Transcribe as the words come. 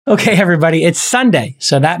Okay, everybody, it's Sunday.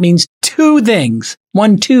 So that means two things.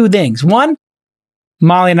 Two things. One,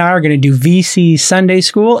 Molly and I are going to do VC Sunday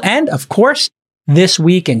School. And of course, this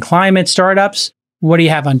week in climate startups, what do you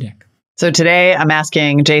have on deck? So today I'm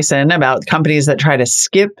asking Jason about companies that try to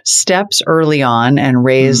skip steps early on and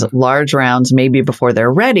raise large rounds maybe before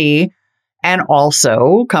they're ready. And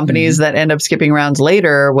also companies that end up skipping rounds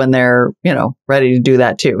later when they're, ready to do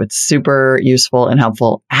that too. It's super useful and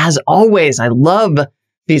helpful. As always, I love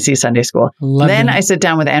VC Sunday School. Then I sit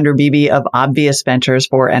down with Andrew Beebe of Obvious Ventures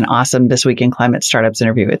for an awesome This Week in Climate Startups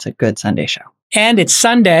interview. It's a good Sunday show. And it's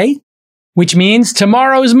Sunday, which means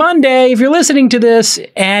tomorrow's Monday if you're listening to this,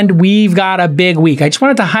 and we've got a big week. I just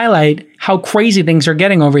wanted to highlight how crazy things are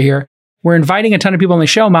getting over here. We're inviting a ton of people on the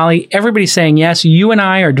show, Molly. Everybody's saying yes. You and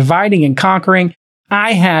I are dividing and conquering.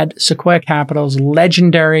 I had Sequoia Capital's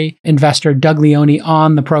legendary investor, Doug Leone,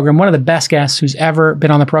 on the program. One of the best guests who's ever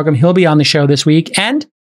been on the program. He'll be on the show this week. And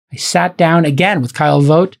I sat down again with Kyle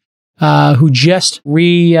Vogt, who just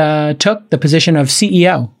took the position of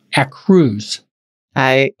CEO at Cruise.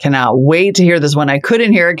 I cannot wait to hear this one. I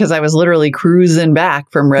couldn't hear it because I was literally cruising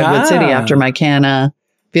back from Redwood City after my Canna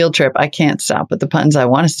field trip. I can't stop with the puns. I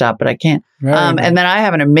want to stop, but I can't. And then I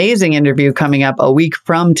have an amazing interview coming up a week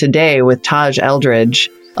from today with Taj Eldridge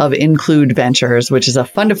of Include Ventures, which is a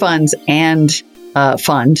fund of funds and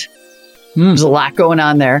fund. There's a lot going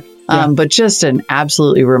on there. But just an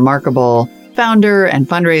absolutely remarkable founder and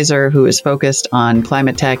fundraiser who is focused on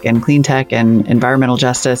climate tech and clean tech and environmental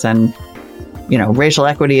justice and, racial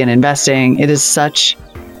equity and investing. It is such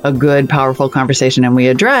a good, powerful conversation. And we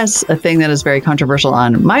address a thing that is very controversial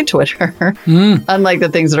on my Twitter, unlike the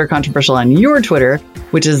things that are controversial on your Twitter,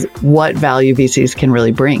 which is what value VCs can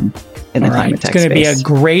really bring in the climate tech space. It's going to be a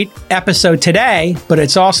great episode today, but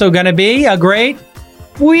it's also going to be a great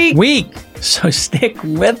week. So stick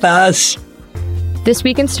with us. This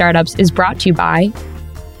Week in Startups is brought to you by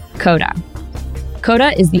Coda.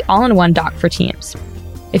 Coda is the all-in-one doc for teams.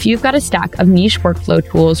 If you've got a stack of niche workflow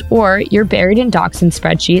tools or you're buried in docs and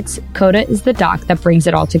spreadsheets, Coda is the doc that brings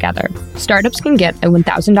it all together. Startups can get a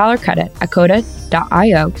 $1,000 credit at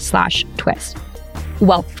coda.io/twist.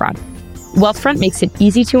 Wealthfront. Wealthfront makes it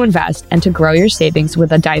easy to invest and to grow your savings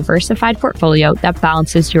with a diversified portfolio that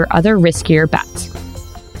balances your other riskier bets.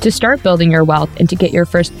 To start building your wealth and to get your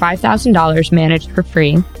first $5,000 managed for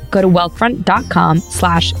free, go to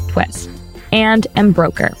wealthfront.com/twist. And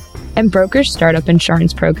Embroker. Embroker's startup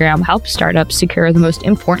insurance program helps startups secure the most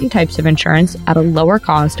important types of insurance at a lower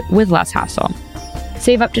cost with less hassle.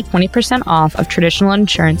 Save up to 20% off of traditional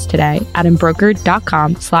insurance today at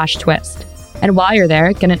embroker.com/twist. And while you're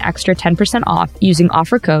there, get an extra 10% off using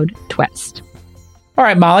offer code TWIST. All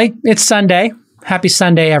right, Molly, it's Sunday. Happy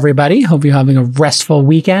Sunday, everybody. Hope you're having a restful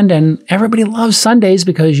weekend. And everybody loves Sundays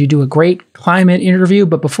because you do a great climate interview.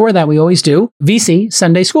 But before that, we always do VC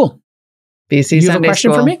Sunday School. VC Sunday School. You have a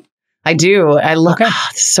question for me? I do. I love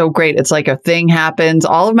it's so great. It's like a thing happens.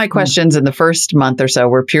 All of my questions in the first month or so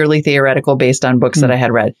were purely theoretical based on books that I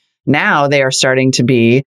had read. Now they are starting to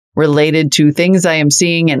be related to things I am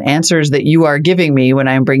seeing and answers that you are giving me when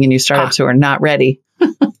I'm bringing you startups who are not ready.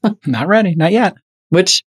 Not ready. Not yet.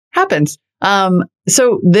 Which happens.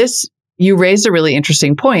 So you raised a really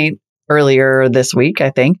interesting point earlier this week, I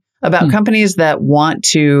think, about companies that want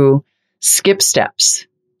to skip steps.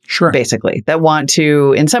 Sure. Basically, that want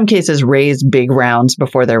to, in some cases, raise big rounds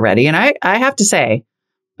before they're ready. And I have to say,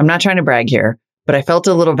 I'm not trying to brag here, but I felt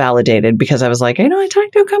a little validated because I was like, I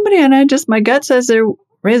talked to a company and my gut says they're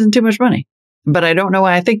raising too much money, but I don't know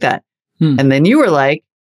why I think that. And then you were like,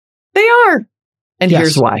 they are. And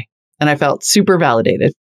here's why. And I felt super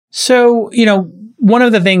validated. So, one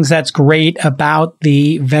of the things that's great about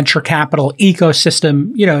the venture capital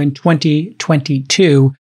ecosystem, in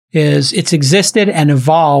 2022 is it's existed and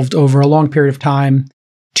evolved over a long period of time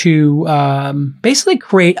to basically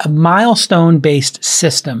create a milestone-based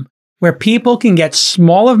system where people can get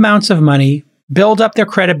small amounts of money, build up their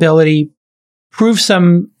credibility, prove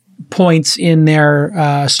some points in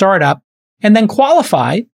their startup, and then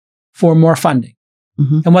qualify for more funding.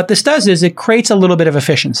 And what this does is it creates a little bit of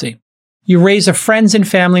efficiency. You raise a friends and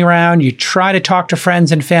family round, you try to talk to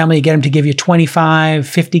friends and family, get them to give you 25,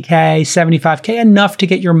 50K, 75K, enough to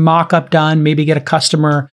get your mock-up done, maybe get a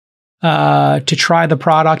customer to try the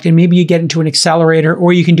product, and maybe you get into an accelerator,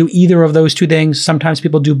 or you can do either of those two things. Sometimes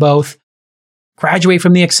people do both. Graduate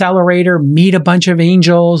from the accelerator, meet a bunch of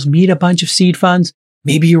angels, meet a bunch of seed funds.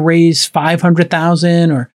 Maybe you raise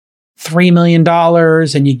 $500,000 or $3 million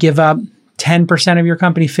and you give up 10% of your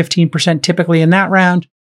company, 15% typically in that round.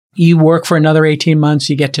 You work for another 18 months,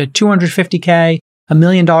 you get to $250K, $1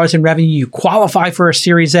 million in revenue, you qualify for a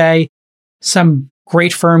Series A. Some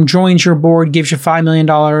great firm joins your board, gives you $5 million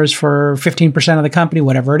for 15% of the company,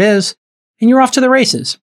 whatever it is, and you're off to the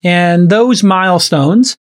races. And those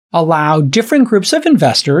milestones allow different groups of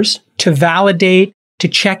investors to validate, to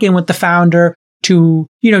check in with the founder, to,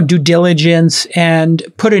 do diligence and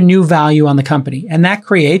put a new value on the company. And that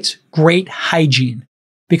creates great hygiene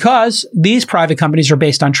because these private companies are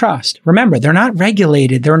based on trust. Remember, they're not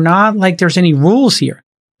regulated. They're not like there's any rules here.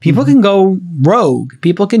 People can go rogue.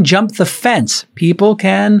 People can jump the fence. People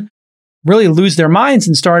can really lose their minds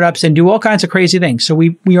in startups and do all kinds of crazy things. So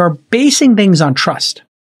we are basing things on trust.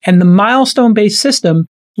 And the milestone-based system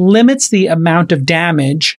limits the amount of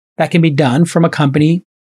damage that can be done from a company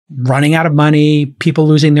running out of money, people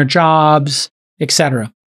losing their jobs,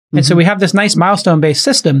 etc. And so we have this nice milestone-based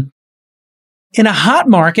system. In a hot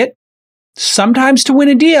market, sometimes to win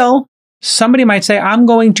a deal, somebody might say, I'm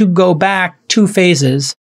going to go back 2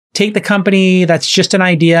 phases, take the company that's just an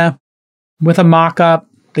idea with a mock-up.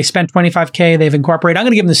 They spent $25K, they've incorporated. I'm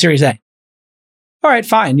going to give them the Series A. All right,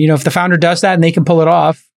 fine. If the founder does that and they can pull it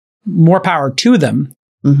off, more power to them.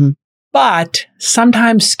 But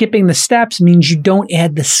sometimes skipping the steps means you don't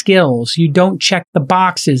add the skills. You don't check the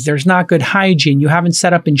boxes. There's not good hygiene. You haven't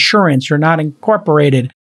set up insurance. You're not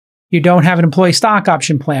incorporated. You don't have an employee stock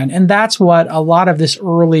option plan. And that's what a lot of this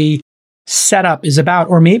early setup is about.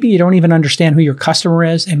 Or maybe you don't even understand who your customer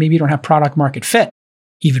is, and maybe you don't have product market fit.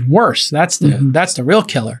 Even worse. That's the real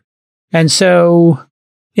killer. And so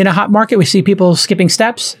in a hot market, we see people skipping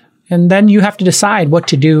steps. And then you have to decide what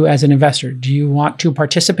to do as an investor. Do you want to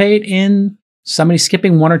participate in somebody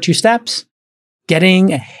skipping 1 or 2 steps,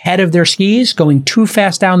 getting ahead of their skis, going too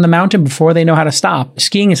fast down the mountain before they know how to stop?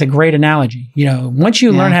 Skiing is a great analogy. Once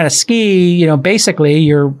you learn how to ski, basically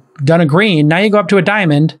you're done a green. Now you go up to a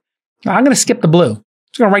diamond. I'm going to skip the blue.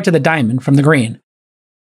 Just going right to the diamond from the green.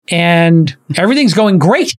 And everything's going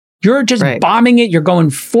great. You're just bombing it. You're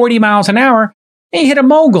going 40 miles an hour. And you hit a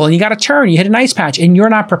mogul and you got a turn, you hit an ice patch and you're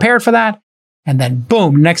not prepared for that. And then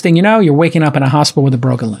boom, next thing you know, you're waking up in a hospital with a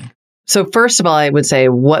broken leg. So first of all, I would say,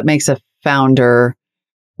 what makes a founder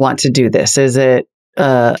want to do this? Is it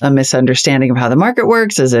a misunderstanding of how the market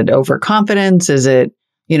works? Is it overconfidence? Is it,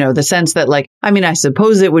 the sense that I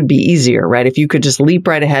suppose it would be easier, right? If you could just leap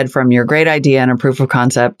right ahead from your great idea and a proof of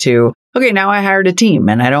concept to, okay, now I hired a team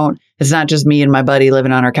and it's not just me and my buddy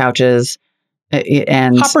living on our couches.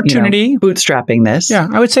 And opportunity, bootstrapping this. Yeah,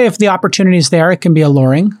 I would say if the opportunity is there, it can be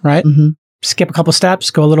alluring, right? Skip a couple steps,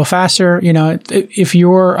 go a little faster. If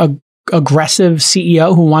you're a aggressive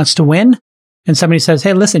CEO who wants to win, and somebody says,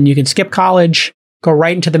 "Hey, listen, you can skip college, go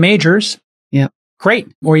right into the majors." Yeah, great.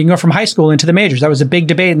 Or you can go from high school into the majors. That was a big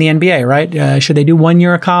debate in the NBA, right? Should they do 1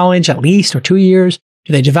 year of college at least, or 2 years?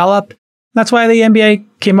 Do they develop? That's why the NBA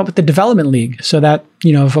came up with the development league, so that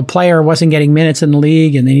if a player wasn't getting minutes in the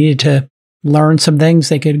league and they needed to learn some things,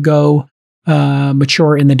 they could go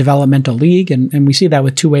mature in the developmental league. And we see that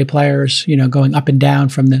with 2-way players, going up and down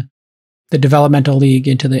from the developmental league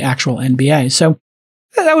into the actual NBA. So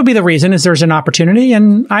that would be the reason, is there's an opportunity.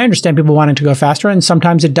 And I understand people wanting to go faster. And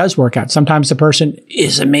sometimes it does work out. Sometimes the person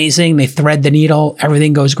is amazing. They thread the needle.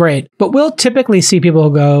 Everything goes great. But we'll typically see people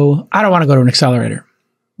who go, I don't want to go to an accelerator.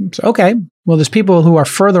 So, okay. Well, there's people who are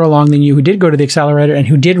further along than you who did go to the accelerator and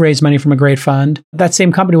who did raise money from a great fund. That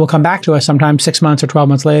same company will come back to us sometimes 6 months or 12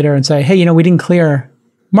 months later and say, hey, we didn't clear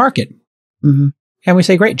market. And we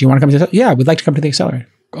say, great. Do you want to come to the Yeah, we'd like to come to the accelerator.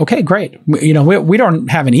 Okay, great. We don't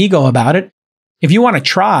have an ego about it. If you want to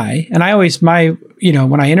try, and I always, when I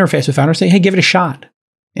interface with founders, say, hey, give it a shot.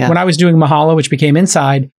 Yeah. When I was doing Mahalo, which became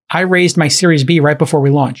Inside, I raised my Series B right before we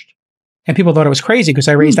launched. And people thought it was crazy because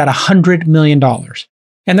I raised at $100 million.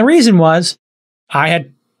 And the reason was I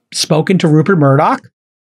had spoken to Rupert Murdoch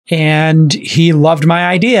and he loved my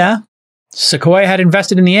idea. Sequoia had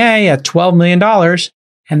invested in the A at $12 million.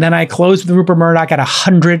 And then I closed with Rupert Murdoch at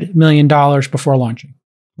 $100 million before launching.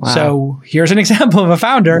 Wow. So here's an example of a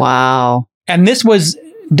founder. Wow. And this was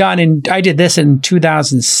done I did this in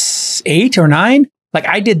 2008 or 9.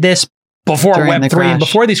 I did this before Web3 and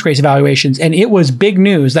before these crazy valuations. And it was big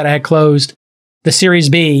news that I had closed the Series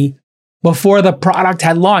B before the product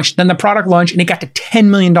had launched. Then the product launched and it got to $10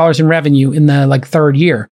 million in revenue in the 3rd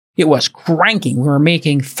year. It was cranking. We were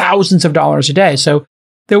making thousands of dollars a day. So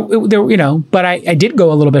there, but I did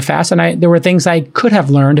go a little bit fast, and there were things I could have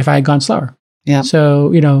learned if I had gone slower. Yeah.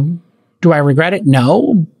 So, do I regret it?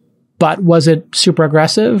 No. But was it super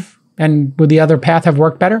aggressive? And would the other path have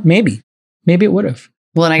worked better? Maybe it would have.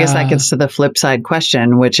 Well, and I guess that gets to the flip side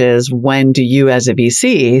question, which is, when do you as a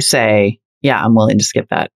VC say, yeah, I'm willing to skip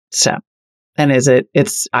that step? And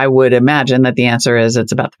I would imagine that the answer is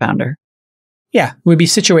it's about the founder. Yeah, it would be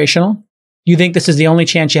situational. You think this is the only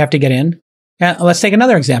chance you have to get in. And let's take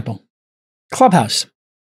another example. Clubhouse.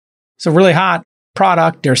 It's a really hot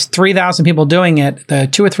product. There's 3,000 people doing it. The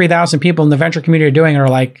 2,000 or 3,000 people in the venture community doing it are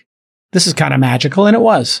like, this is kind of magical. And it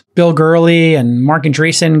was. Bill Gurley and Mark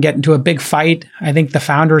Andreessen get into a big fight. I think the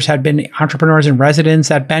founders had been entrepreneurs in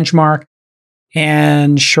residence at Benchmark.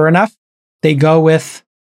 And sure enough, they go with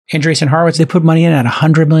Andreessen Horowitz. They put money in at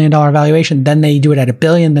 $100 million valuation. Then they do it at $1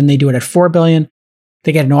 billion. Then they do it at $4 billion.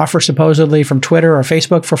 They get an offer supposedly from Twitter or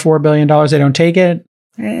Facebook for $4 billion. They don't take it.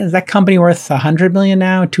 Is that company worth $100 million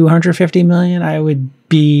now? $250 million? I would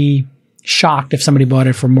be shocked if somebody bought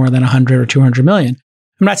it for more than $100 or $200 million.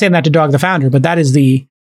 I'm not saying that to dog the founder, but that is the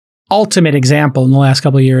ultimate example in the last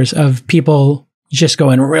couple of years of people just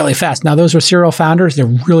going really fast. Now, those were serial founders. They're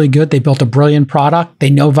really good. They built a brilliant product. They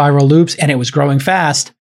know viral loops, and it was growing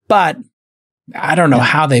fast. But I don't know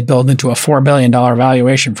how they build into a $4 billion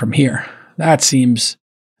valuation from here. That seems,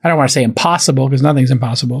 I don't want to say impossible because nothing's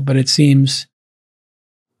impossible, but it seems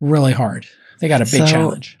really hard. They got a big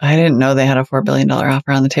challenge. I didn't know they had a $4 billion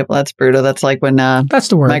offer on the table. That's brutal. That's like when that's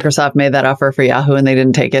the word. Microsoft made that offer for Yahoo and they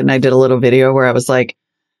didn't take it. And I did a little video where I was like,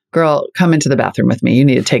 girl, come into the bathroom with me. You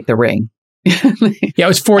need to take the ring. Yeah, it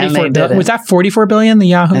was $44 billion. Was that $44 billion, the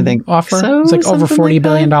Yahoo offer? So, it was like over $40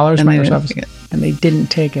 billion. Microsoft, and they didn't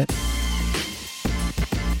take it.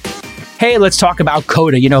 Hey, let's talk about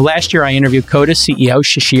Coda. You know, last year I interviewed Coda CEO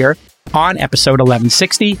Shishir on episode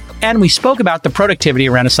 1160, and we spoke about the productivity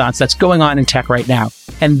renaissance that's going on in tech right now.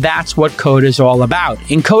 And that's what Coda is all about.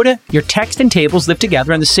 In Coda, your text and tables live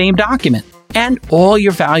together in the same document. And all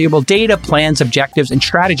your valuable data, plans, objectives, and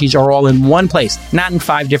strategies are all in one place, not in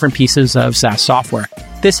 5 different pieces of SaaS software.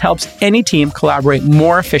 This helps any team collaborate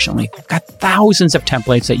more efficiently. We've got thousands of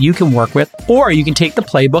templates that you can work with, or you can take the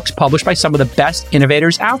playbooks published by some of the best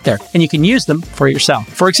innovators out there, and you can use them for yourself.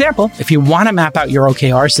 For example, if you want to map out your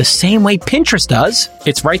OKRs the same way Pinterest does,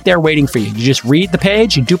 it's right there waiting for you. You just read the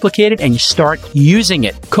page, you duplicate it, and you start using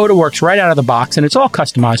it. Coda works right out of the box, and it's all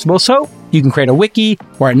customizable, so you can create a wiki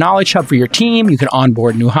or a knowledge hub for your team. You can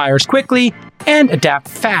onboard new hires quickly and adapt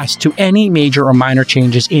fast to any major or minor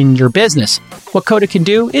changes in your business. What Coda can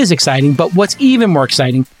do is exciting, but what's even more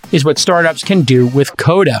exciting is what startups can do with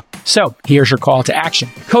Coda. So here's your call to action.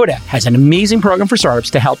 Coda has an amazing program for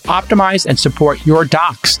startups to help optimize and support your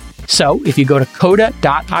docs. So if you go to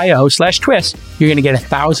coda.io/twist, you're going to get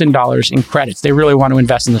 $1,000 in credits. They really want to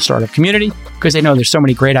invest in the startup community because they know there's so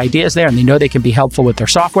many great ideas there and they know they can be helpful with their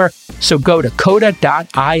software. So go to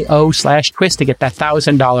coda.io/twist to get that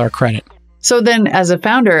 $1,000 credit. So then as a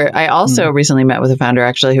founder, I also recently met with a founder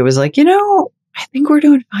actually who was like, you know, I think we're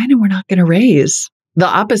doing fine and we're not going to raise. The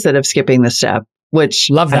opposite of skipping the step, which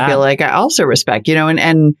I feel like I also respect, you know,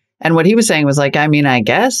 and what he was saying was like, I mean, I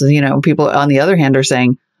guess, you know, people on the other hand are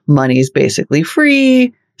saying money's basically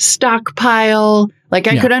free, stockpile. Like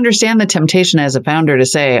I could understand the temptation as a founder to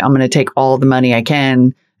say, I'm going to take all the money I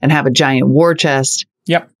can and have a giant war chest.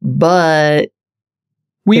 Yep. But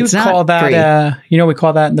we would call that, you know, we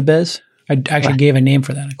call that in the biz. I actually gave a name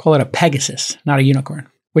for that. I call it a Pegasus, not a unicorn,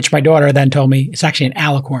 which my daughter then told me it's actually an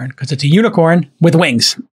alicorn because it's a unicorn with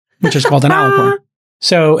wings, which is called an alicorn.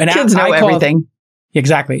 So kids know everything.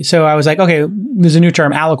 Exactly. So I was like, okay, there's a new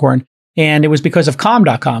term, alicorn. And it was because of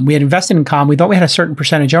Calm.com. We had invested in Calm. We thought we had a certain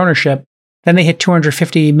percentage ownership. Then they hit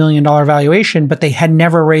 $250 million valuation, but they had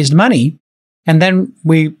never raised money. And then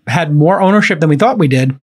we had more ownership than we thought we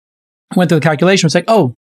did. Went through the calculation. It's like,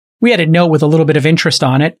 oh, we had a note with a little bit of interest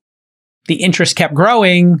on it. The interest kept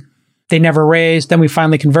growing. They never raised. Then we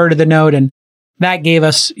finally converted the note, and that gave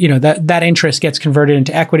us, you know, that interest gets converted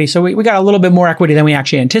into equity. So we got a little bit more equity than we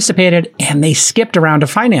actually anticipated. And they skipped a round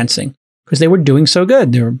of financing because they were doing so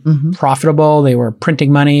good. They were profitable. They were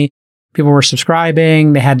printing money. People were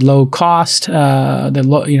subscribing. They had low cost,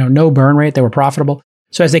 no burn rate. They were profitable.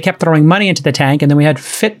 So as they kept throwing money into the tank, and then we had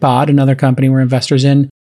Fitbod, another company we're investors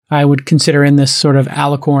in, I would consider in this sort of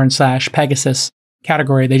alicorn/Pegasus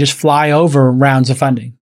category. They just fly over rounds of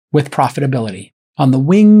funding with profitability, on the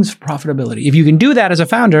wings of profitability. If you can do that as a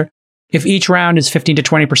founder, if each round is 15 to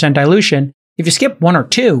 20% dilution, if you skip 1 or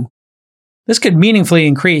 2, this could meaningfully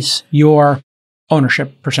increase your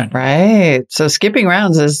ownership percentage. Right. So skipping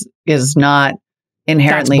rounds is not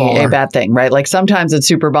inherently a bad thing, right? Like sometimes it's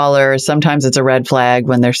super baller, sometimes it's a red flag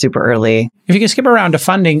when they're super early. If you can skip a round of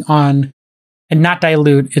funding and not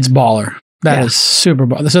dilute, it's baller. That is super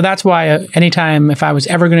baller. So that's why anytime if I was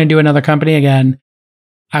ever going to do another company again,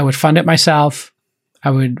 I would fund it myself. I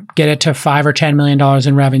would get it to $5 or $10 million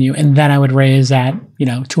in revenue, and then I would raise that,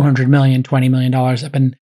 $200 million, $20 million up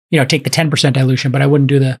and, take the 10% dilution, but I wouldn't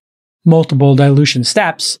do the multiple dilution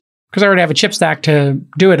steps because I already have a chip stack to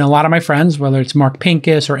do it. And a lot of my friends, whether it's Mark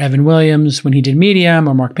Pincus or Evan Williams when he did Medium,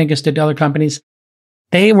 or Mark Pincus did other companies,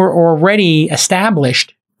 they were already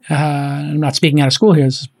established. I'm not speaking out of school here.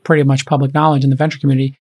 This is pretty much public knowledge in the venture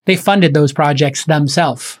community. They funded those projects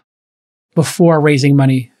themselves before raising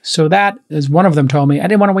money. So that, as one of them told me, I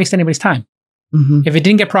didn't want to waste anybody's time. Mm-hmm. If it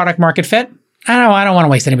didn't get product market fit, I don't want to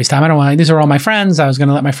waste anybody's time. These are all my friends. I was going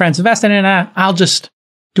to let my friends invest in it. I'll just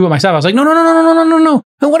do it myself. I was like, no.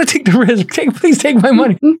 I want to take the risk. Please take my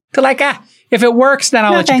money. To like, if it works, then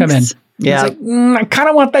I'll let you come in. Yeah. It's like, I kind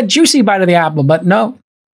of want that juicy bite of the apple, but no,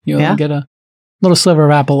 you'll get a little sliver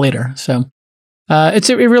of apple later. So it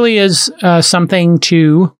really is something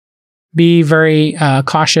to be very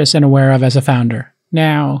cautious and aware of as a founder.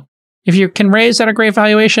 Now, if you can raise at a great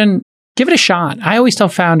valuation, give it a shot. I always tell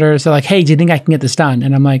founders, they're like, hey, do you think I can get this done?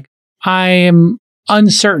 And I'm like, I am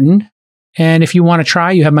uncertain. And if you want to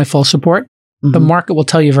try, you have my full support. Mm-hmm. The market will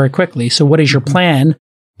tell you very quickly. So what is your plan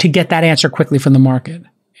to get that answer quickly from the market?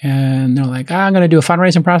 And they're like, I'm going to do a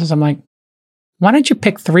fundraising process. I'm like, why don't you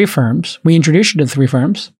pick 3 firms? We introduce you to 3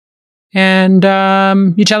 firms. And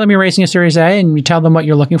you tell them you're raising a Series A, and you tell them what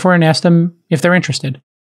you're looking for and ask them if they're interested.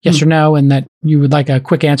 Yes or no, and that you would like a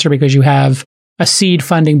quick answer because you have a seed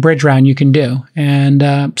funding bridge round you can do. And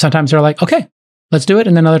sometimes they're like, okay, let's do it.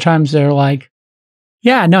 And then other times they're like,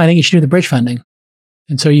 yeah, no, I think you should do the bridge funding.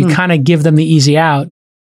 And so you kind of give them the easy out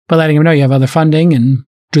by letting them know you have other funding and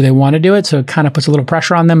do they want to do it? So it kind of puts a little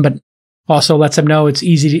pressure on them, but also lets them know it's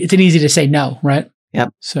easy to say no, right?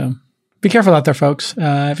 Yep. So be careful out there, folks.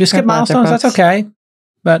 If you skip milestones, that's okay.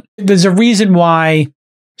 But there's a reason why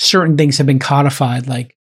certain things have been codified,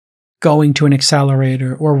 like going to an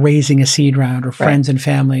accelerator or raising a seed round or friends and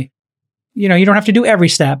family. You don't have to do every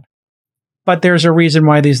step, but there's a reason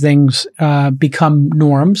why these things become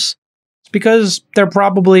norms. It's because they're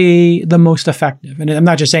probably the most effective. And I'm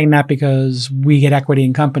not just saying that because we get equity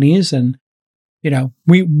in companies and,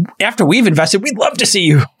 after we've invested, we'd love to see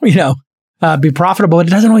you, be profitable. It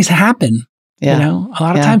doesn't always happen. Yeah. A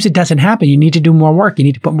lot of times it doesn't happen. You need to do more work. You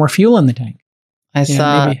need to put more fuel in the tank. I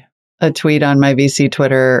saw a tweet on my VC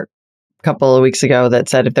Twitter a couple of weeks ago that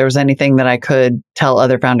said if there was anything that I could tell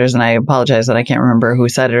other founders, and I apologize that I can't remember who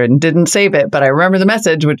said it and didn't save it, but I remember the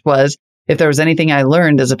message, which was, if there was anything I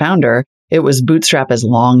learned as a founder, it was bootstrap as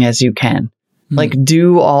long as you can. Mm-hmm. Like,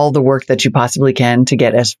 do all the work that you possibly can to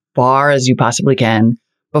get as far as you possibly can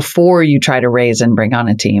before you try to raise and bring on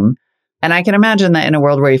a team. And I can imagine that in a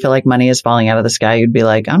world where you feel like money is falling out of the sky, you'd be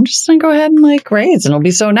like, I'm just going to go ahead and raise, and it'll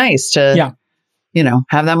be so nice to,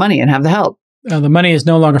 have that money and have the help. The money is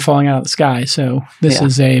no longer falling out of the sky. So this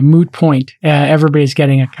is a moot point. Everybody's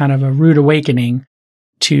getting a kind of a rude awakening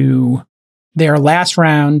to their last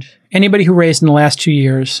round. Anybody who raised in the last 2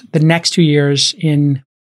 years, the next 2 years in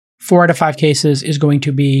 4 out of 5 cases is going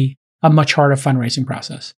to be a much harder fundraising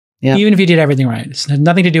process. Yep. Even if you did everything right. It has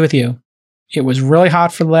nothing to do with you. It was really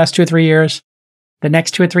hot for the last 2 or 3 years. The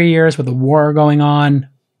next 2 or 3 years with the war going on,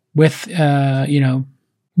 with,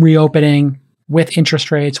 reopening, with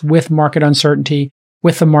interest rates, with market uncertainty,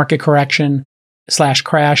 with the market correction /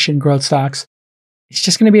 crash in growth stocks, it's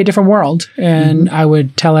just going to be a different world. And I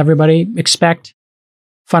would tell everybody, expect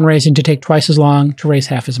fundraising to take twice as long to raise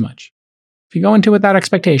half as much. If you go into it with that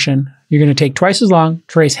expectation, you're going to take twice as long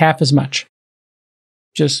to raise half as much.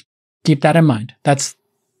 Just keep that in mind. That's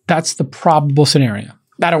the probable scenario.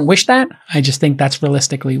 I don't wish that. I just think that's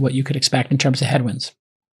realistically what you could expect in terms of headwinds.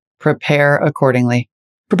 Prepare accordingly.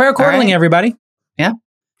 Prepare accordingly, everybody. Yeah.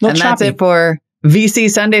 And that's it for VC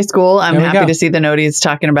Sunday School. I'm happy to see the Noties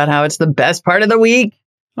talking about how it's the best part of the week.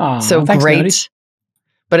 So thanks, great. Noties.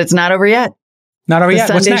 But it's not over yet. Not over yet.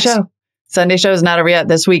 What's next? Sunday show is not over yet.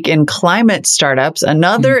 This week in climate startups,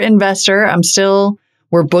 another investor.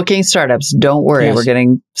 We're booking startups. Don't worry. Yes. We're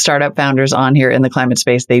getting startup founders on here in the climate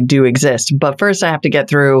space. They do exist. But first I have to get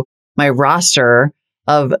through my roster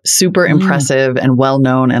of super impressive and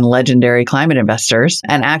well-known and legendary climate investors.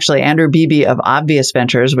 And actually, Andrew Beebe of Obvious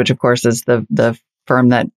Ventures, which of course is the firm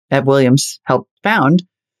that Ed Williams helped found,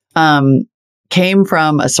 came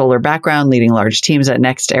from a solar background, leading large teams at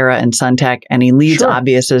NextEra and SunTech. And he leads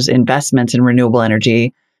Obvious's investments in renewable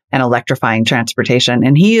energy and electrifying transportation.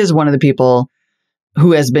 And he is one of the people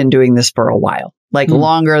who has been doing this for a while,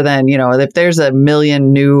 longer than, if there's if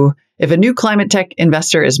a new climate tech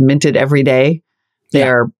investor is minted every day, they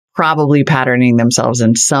are probably patterning themselves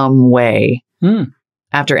in some way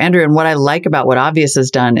after Andrew. And what I like about what Obvious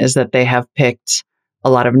has done is that they have picked a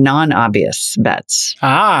lot of non-obvious bets.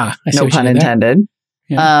 No pun intended.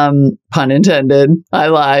 Yeah. Pun intended. I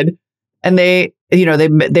lied. And they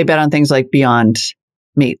bet on things like Beyond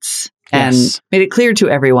Meats and made it clear to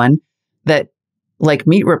everyone that like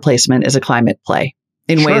meat replacement is a climate play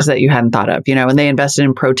in ways that you hadn't thought of, and they invested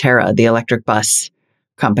in Proterra, the electric bus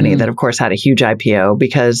company that of course had a huge IPO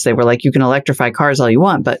because they were like, you can electrify cars all you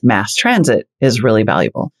want, but mass transit is really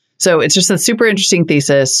valuable. So it's just a super interesting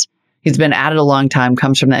thesis. He's been at it a long time,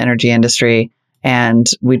 comes from the energy industry. And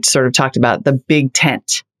we sort of talked about the big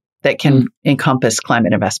tent that can encompass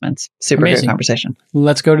climate investments. Super great conversation.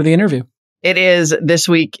 Let's go to the interview. It is This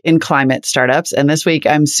Week in Climate Startups. And this week,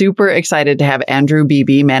 I'm super excited to have Andrew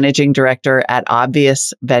Beebe, Managing Director at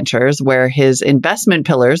Obvious Ventures, where his investment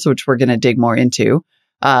pillars, which we're going to dig more into,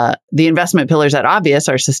 the investment pillars at Obvious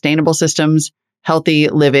are sustainable systems, healthy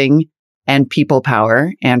living, and people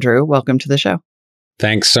power. Andrew, welcome to the show.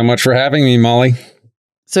 Thanks so much for having me, Molly.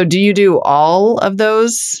 So do you do all of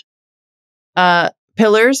those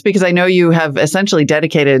pillars? Because I know you have essentially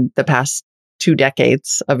dedicated the past 2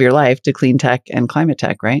 decades of your life to clean tech and climate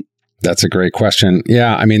tech, right? That's a great question.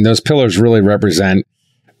 Yeah, I mean, those pillars really represent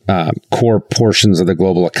core portions of the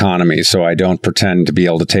global economy. So I don't pretend to be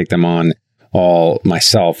able to take them on all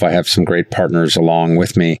myself. I have some great partners along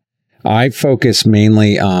with me. I focus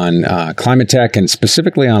mainly on climate tech and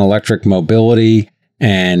specifically on electric mobility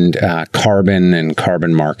and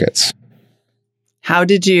carbon markets. How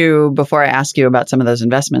did you, before I ask you about some of those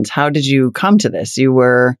investments, how did you come to this? You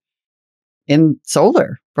were in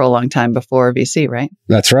solar for a long time before VC, right?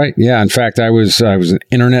 That's right. Yeah. In fact, I was an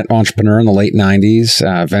internet entrepreneur in the late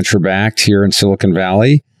 90s, venture-backed here in Silicon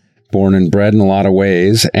Valley, born and bred in a lot of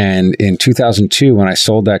ways. And in 2002, when I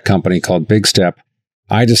sold that company called Big Step,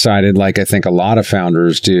 I decided, like I think a lot of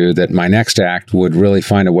founders do, that my next act would really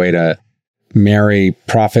find a way to marry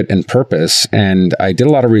profit and purpose. And I did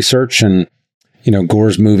a lot of research, and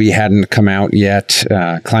Gore's movie hadn't come out yet.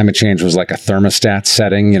 Climate change was like a thermostat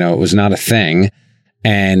setting. It was not a thing.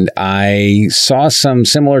 And I saw some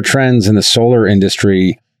similar trends in the solar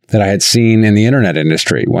industry that I had seen in the internet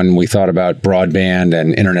industry. When we thought about broadband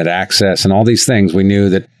and internet access and all these things, we knew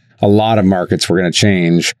that a lot of markets were going to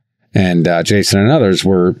change. And Jason and others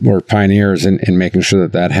were pioneers in making sure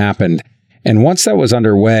that happened. And once that was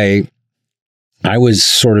underway, I was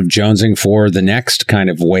sort of jonesing for the next kind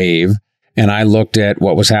of wave. And I looked at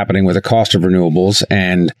what was happening with the cost of renewables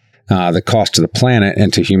and the cost to the planet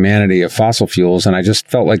and to humanity of fossil fuels. And I just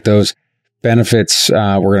felt like those benefits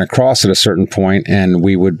were going to cross at a certain point, and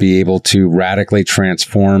we would be able to radically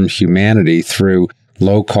transform humanity through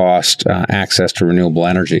low-cost access to renewable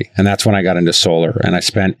energy. And that's when I got into solar. And I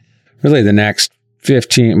spent really the next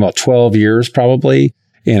 12 years probably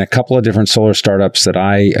in a couple of different solar startups that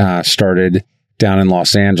I started down in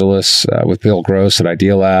Los Angeles with Bill Gross at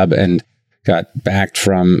Idealab, and got backed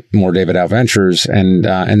from More David Howe Ventures. And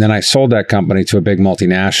then I sold that company to a big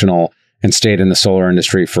multinational and stayed in the solar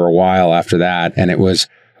industry for a while after that. And it was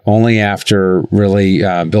only after really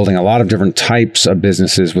building a lot of different types of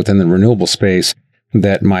businesses within the renewable space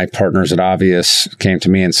that my partners at Obvious came to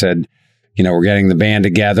me and said, we're getting the band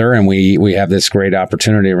together and we have this great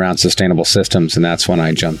opportunity around sustainable systems. And that's when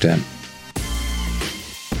I jumped in.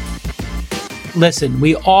 Listen,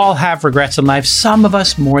 we all have regrets in life, some of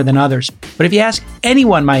us more than others. But if you ask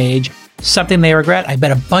anyone my age something they regret, I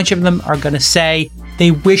bet a bunch of them are going to say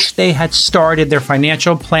they wish they had started their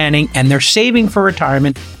financial planning and their saving for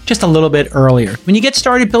retirement just a little bit earlier. When you get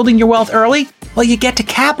started building your wealth early, well, you get to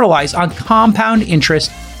capitalize on compound interest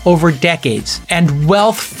over decades. And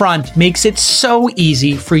Wealthfront makes it so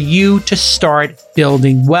easy for you to start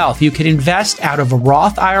building wealth. You can invest out of a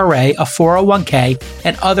Roth IRA, a 401k,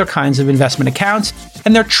 and other kinds of investment accounts.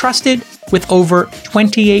 And they're trusted with over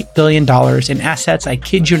 $28 billion in assets. I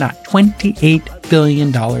kid you not, $28 billion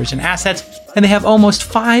in assets. And they have almost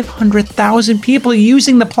 500,000 people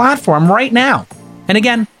using the platform right now. And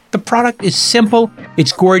again, the product is simple,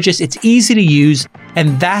 it's gorgeous, it's easy to use,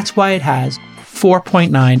 and that's why it has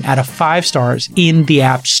 4.9 out of 5 stars in the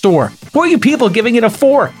App Store. Who are you people giving it a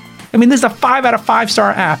 4? I mean, this is a 5 out of 5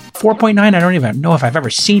 star app. 4.9, I don't even know if I've ever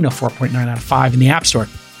seen a 4.9 out of 5 in the App Store.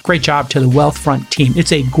 Great job to the Wealthfront team.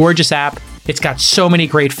 It's a gorgeous app. It's got so many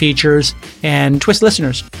great features, and Twist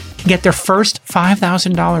listeners can get their first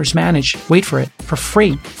 $5,000 managed, wait for it, for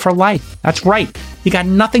free, for life. That's right. You got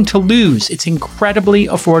nothing to lose. It's incredibly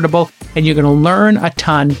affordable, and you're going to learn a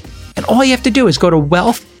ton. And all you have to do is go to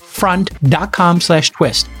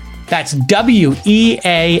wealthfront.com/twist. That's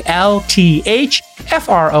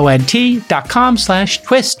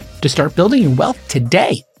WEALTHFRONT.com/twist to start building your wealth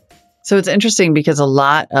today. So it's interesting because a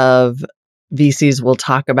lot of VCs will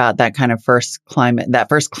talk about that kind of first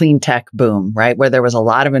clean tech boom, right? Where there was a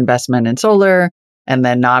lot of investment in solar and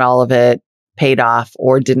then not all of it paid off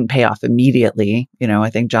or didn't pay off immediately. I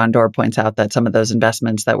think John Doerr points out that some of those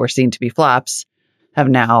investments that were seen to be flops have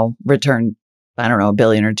now returned I don't know, $1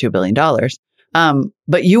 billion or $2 billion.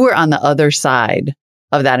 But you were on the other side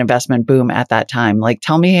of that investment boom at that time. Like,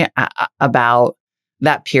 tell me about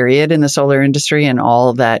that period in the solar industry and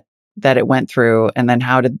all that it went through. And then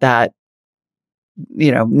how did that,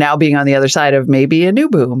 now being on the other side of maybe a new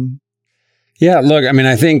boom? Yeah, look, I mean,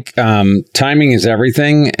 I think timing is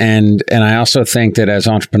everything. And I also think that as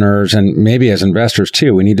entrepreneurs and maybe as investors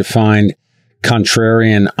too, we need to find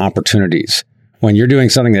contrarian opportunities. When you're doing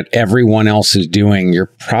something that everyone else is doing,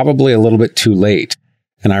 you're probably a little bit too late.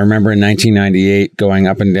 And I remember in 1998 going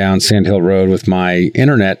up and down Sand Hill Road with my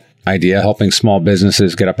internet idea, helping small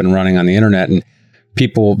businesses get up and running on the internet. And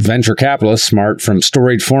people, venture capitalists, smart from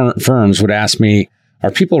storied firms would ask me,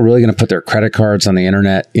 are people really going to put their credit cards on the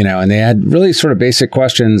internet? And they had really sort of basic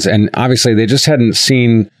questions. And obviously they just hadn't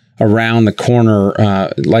seen around the corner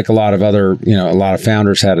like a lot of other, a lot of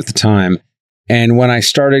founders had at the time. And when I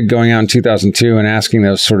started going out in 2002 and asking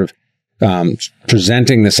those sort of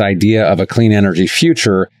presenting this idea of a clean energy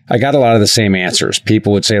future, I got a lot of the same answers.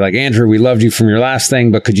 People would say like, Andrew, we loved you from your last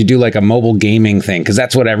thing, but could you do like a mobile gaming thing? Because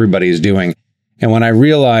that's what everybody is doing. And when I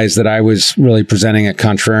realized that I was really presenting a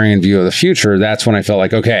contrarian view of the future, that's when I felt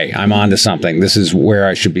like, okay, I'm onto something. This is where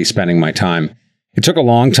I should be spending my time. It took a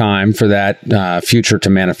long time for that future to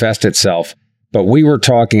manifest itself. But we were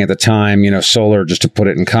talking at the time, solar, just to put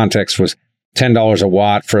it in context, was $10 a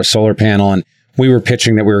watt for a solar panel. And we were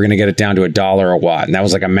pitching that we were going to get it down to $1 a watt. And that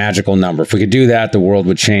was like a magical number. If we could do that, the world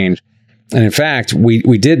would change. And in fact,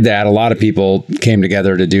 we did that. A lot of people came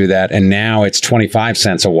together to do that. And now it's 25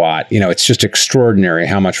 cents a watt. It's just extraordinary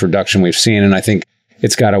how much reduction we've seen. And I think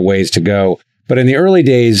it's got a ways to go. But in the early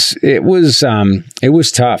days, it was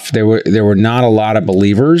tough. There were not a lot of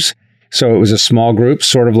believers. So it was a small group,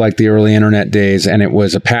 sort of like the early internet days. And it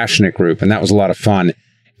was a passionate group. And that was a lot of fun.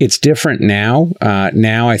 It's different now.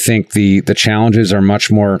 Now I think the challenges are much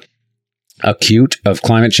more acute of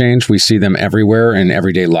climate change. We see them everywhere in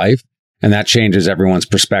everyday life, and that changes everyone's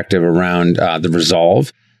perspective around the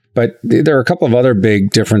resolve. But there are a couple of other big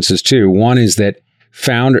differences too. One is that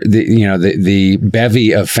the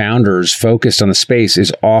bevy of founders focused on the space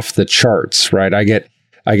is off the charts, right?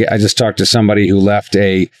 I just talked to somebody who left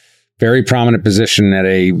a very prominent position at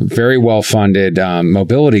a very well-funded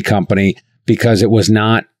mobility company because it was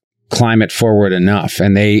not climate forward enough.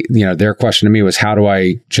 And their question to me was, how do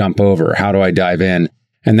I jump over? How do I dive in?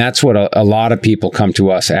 And that's what a lot of people come to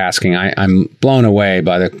us asking. I'm blown away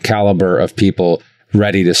by the caliber of people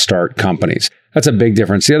ready to start companies. That's a big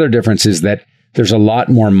difference. The other difference is that there's a lot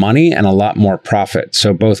more money and a lot more profit.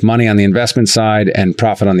 So both money on the investment side and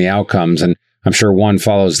profit on the outcomes. And I'm sure one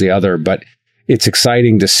follows the other, but it's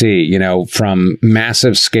exciting to see, from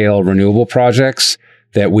massive scale renewable projects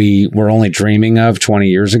that we were only dreaming of 20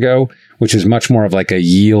 years ago, which is much more of like a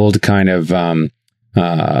yield kind of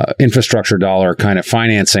infrastructure dollar kind of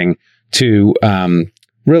financing, to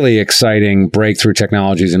really exciting breakthrough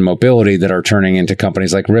technologies in mobility that are turning into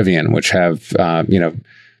companies like Rivian, which have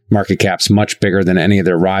market caps much bigger than any of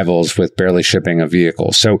their rivals with barely shipping a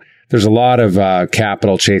vehicle. So there's a lot of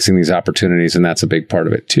capital chasing these opportunities, and that's a big part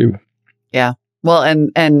of it too. Yeah. Well,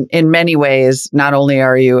 and in many ways, not only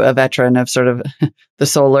are you a veteran of sort of the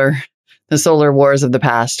solar wars of the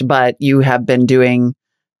past, but you have been doing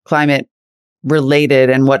climate related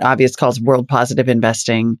and what Obvious calls world positive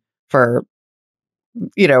investing for,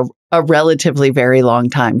 a relatively very long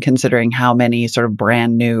time, considering how many sort of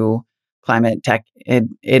brand new climate tech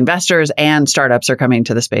investors and startups are coming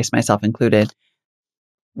to the space, myself included.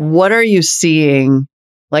 What are you seeing?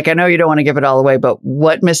 Like, I know you don't want to give it all away, but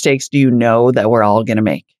what mistakes do you know that we're all going to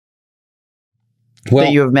make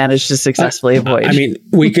that you have managed to successfully avoid? I mean,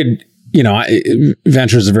 we could,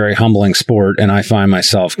 venture is a very humbling sport, and I find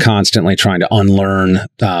myself constantly trying to unlearn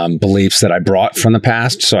beliefs that I brought from the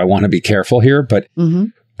past. So I want to be careful here, but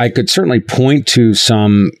I could certainly point to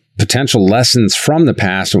some potential lessons from the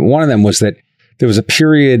past. And one of them was that there was a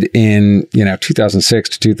period in, 2006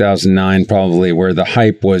 to 2009, probably, where the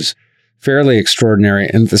hype was fairly extraordinary.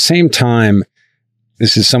 And at the same time,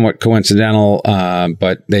 this is somewhat coincidental,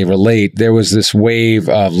 but they relate. There was this wave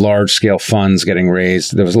of large-scale funds getting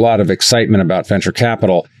raised. There was a lot of excitement about venture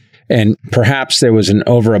capital, and perhaps there was an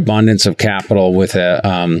overabundance of capital with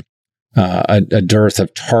a dearth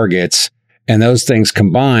of targets. And those things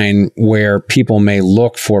combine where people may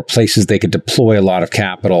look for places they could deploy a lot of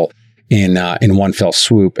capital in one fell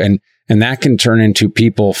swoop, and that can turn into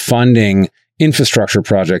people funding infrastructure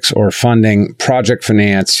projects or funding project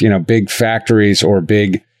finance, big factories or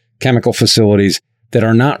big chemical facilities that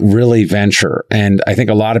are not really venture. And I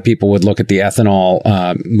think a lot of people would look at the ethanol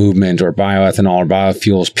movement or bioethanol or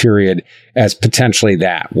biofuels period as potentially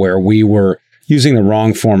that, where we were, using the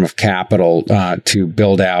wrong form of capital to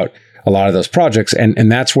build out a lot of those projects. And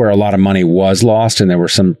that's where a lot of money was lost. And there were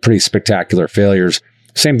some pretty spectacular failures.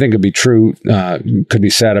 Same thing could be true, could be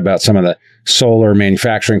said about some of the solar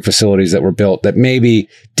manufacturing facilities that were built that maybe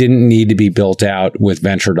didn't need to be built out with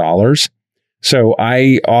venture dollars. So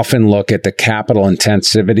I often look at the capital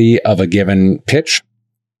intensivity of a given pitch.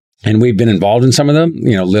 And we've been involved in some of them.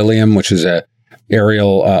 Lilium, which is a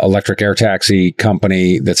aerial electric air taxi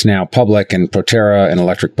company that's now public, and Proterra, an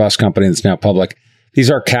electric bus company that's now public.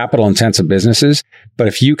 These are capital intensive businesses, but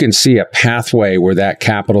if you can see a pathway where that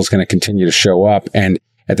capital is going to continue to show up and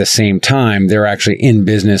at the same time they're actually in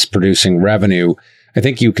business producing revenue, I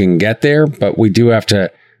think you can get there, but we do have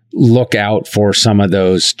to look out for some of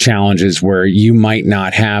those challenges where you might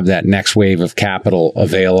not have that next wave of capital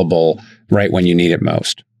available right when you need it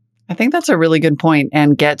most. I think that's a really good point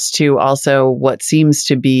and gets to also what seems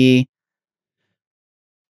to be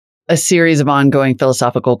a series of ongoing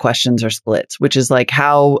philosophical questions or splits, which is like,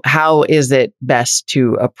 how is it best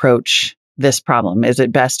to approach this problem? Is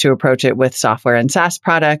it best to approach it with software and SaaS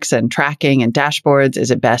products and tracking and dashboards? Is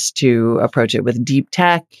it best to approach it with deep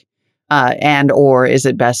tech? Or is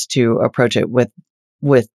it best to approach it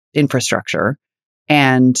with infrastructure?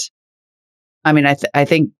 And I mean, I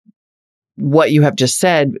think what you have just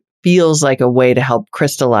said feels like a way to help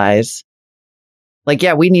crystallize, like,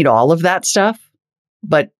 yeah, we need all of that stuff,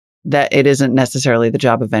 but that it isn't necessarily the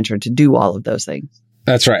job of venture to do all of those things.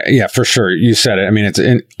 That's right. Yeah, for sure. You said it. I mean, it's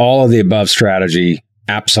in all of the above strategy.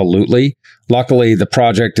 Absolutely. Luckily, the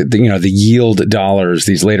project, the yield dollars,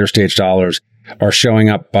 these later stage dollars are showing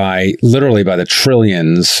up literally by the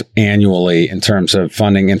trillions annually in terms of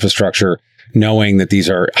funding infrastructure, knowing that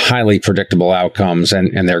these are highly predictable outcomes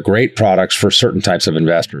and they're great products for certain types of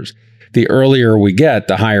investors. The earlier we get,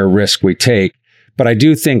 the higher risk we take. But I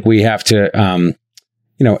do think we have to,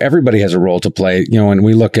 everybody has a role to play. When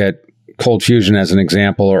we look at cold fusion as an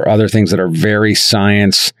example, or other things that are very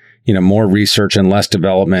science, more research and less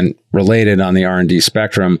development related on the R&D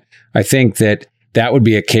spectrum, I think that would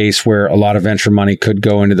be a case where a lot of venture money could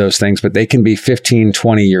go into those things, but they can be 15,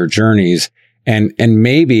 20-year journeys. And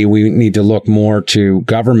maybe we need to look more to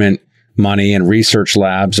government money and research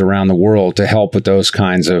labs around the world to help with those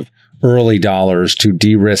kinds of early dollars to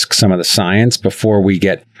de-risk some of the science before we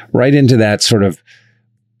get right into that sort of,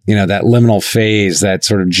 that liminal phase, that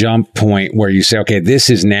sort of jump point where you say, okay, this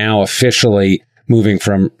is now officially moving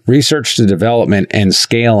from research to development and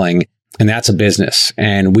scaling, and that's a business,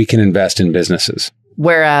 and we can invest in businesses.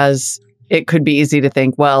 Whereas it could be easy to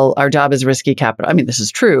think, well, our job is risky capital. I mean, this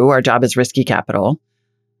is true. Our job is risky capital,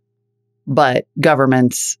 but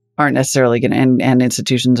governments aren't necessarily going to, and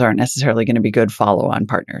institutions aren't necessarily going to be good follow-on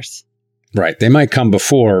partners. Right. They might come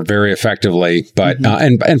before very effectively, but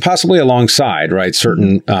and possibly alongside, right?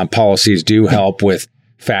 Certain policies do help with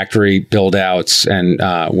factory build-outs and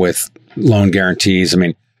with loan guarantees. I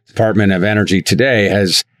mean, Department of Energy today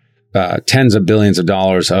has tens of billions of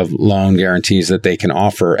dollars of loan guarantees that they can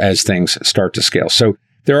offer as things start to scale. So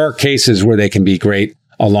there are cases where they can be great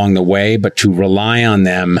along the way, but to rely on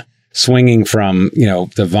them swinging from,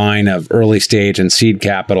 the vine of early stage and seed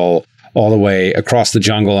capital all the way across the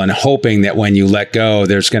jungle and hoping that when you let go,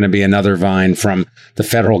 there's going to be another vine from the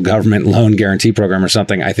federal government loan guarantee program or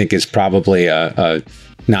something, I think is probably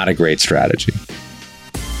not a great strategy.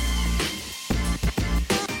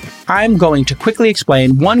 I'm going to quickly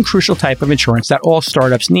explain one crucial type of insurance that all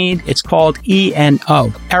startups need. It's called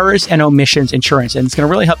E&O, Errors and Omissions Insurance. And it's going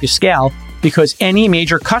to really help you scale because any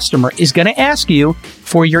major customer is going to ask you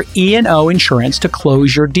for your E&O insurance to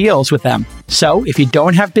close your deals with them. So if you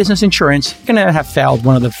don't have business insurance, you're going to have failed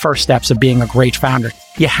one of the first steps of being a great founder.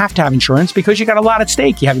 You have to have insurance because you got a lot at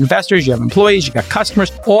stake. You have investors, you have employees, you got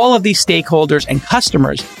customers. All of these stakeholders and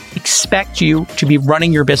customers expect you to be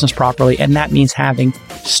running your business properly, and that means having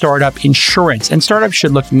startup insurance. And startups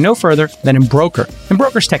should look no further than Embroker.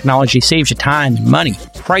 Embroker's technology saves you time and money.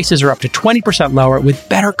 Prices are up to 20% lower with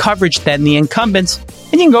better coverage than the incumbents.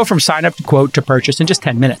 And you can go from sign up to quote to purchase in just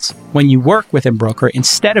 10 minutes. When you work with Embroker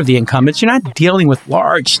instead of the incumbents, you're not dealing with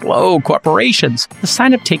large, slow corporations. The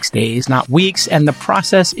sign up takes days, not weeks, and the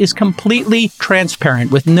process is completely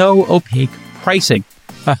transparent with no opaque pricing.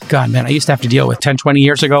 Oh, God, man, I used to have to deal with 10, 20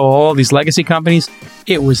 years ago, all these legacy companies.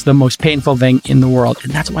 It was the most painful thing in the world.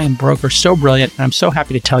 And that's why Embroker's so brilliant. And I'm so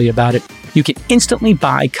happy to tell you about it. You can instantly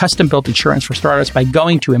buy custom-built insurance for startups by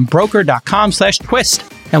going to Embroker.com/twist.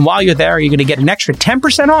 And while you're there, you're going to get an extra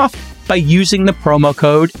 10% off by using the promo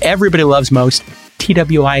code everybody loves most,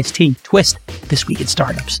 TWIST, TWIST, this week in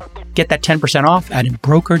startups. Get that 10% off at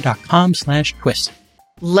Embroker.com/twist.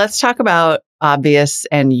 Let's talk about Obvious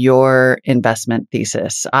and your investment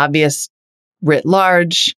thesis. Obvious writ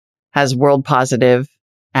large has world positive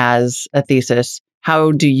as a thesis.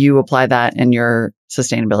 How do you apply that in your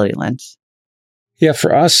sustainability lens? Yeah,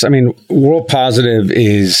 for us, I mean, world positive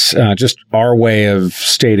is just our way of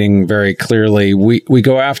stating very clearly, we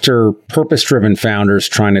go after purpose-driven founders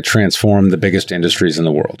trying to transform the biggest industries in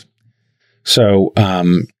the world. So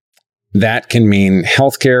that can mean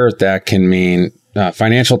healthcare, that can mean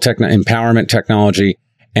financial empowerment technology,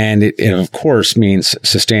 and it of course means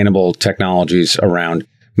sustainable technologies around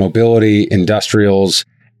mobility, industrials,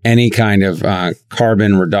 any kind of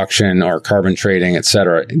carbon reduction or carbon trading, et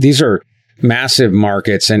cetera. These are massive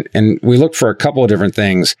markets, and we look for a couple of different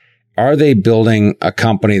things. Are they building a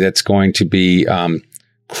company that's going to be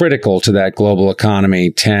critical to that global economy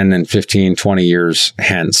 10 and 15, 20 years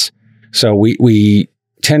hence? So we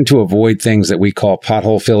tend to avoid things that we call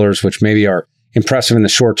pothole fillers, which maybe are impressive in the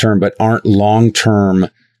short term, but aren't long-term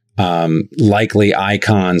likely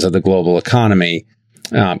icons of the global economy.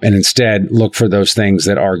 And instead look for those things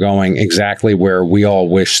that are going exactly where we all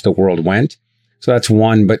wish the world went. So that's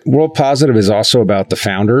one. But world positive is also about the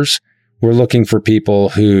founders. We're looking for people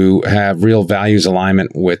who have real values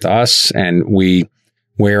alignment with us, and we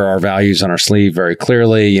wear our values on our sleeve very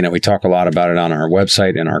clearly. You know, we talk a lot about it on our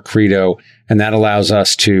website and our credo, and that allows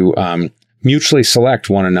us to mutually select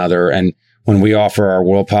one another. And when we offer our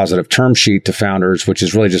world positive term sheet to founders, which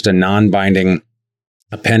is really just a non-binding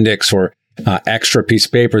appendix or extra piece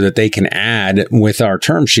of paper that they can add with our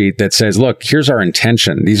term sheet that says, look, here's our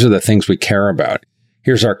intention. These are the things we care about.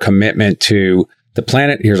 Here's our commitment to the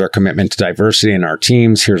planet. Here's our commitment to diversity in our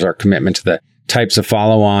teams. Here's our commitment to the types of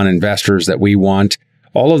follow-on investors that we want.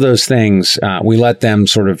 All of those things, we let them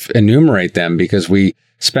sort of enumerate them because we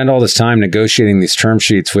spend all this time negotiating these term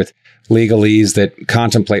sheets with legalese that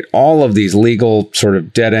contemplate all of these legal sort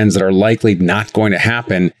of dead ends that are likely not going to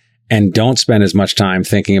happen, and don't spend as much time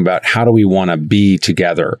thinking about how do we want to be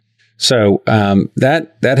together. So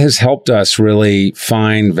that has helped us really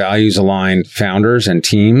find values-aligned founders and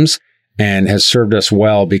teams, and has served us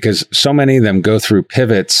well because so many of them go through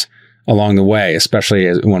pivots along the way, especially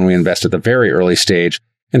when we invest at the very early stage.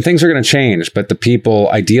 And things are going to change, but the people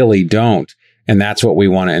ideally don't. And that's what we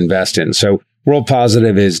want to invest in. So World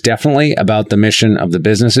Positive is definitely about the mission of the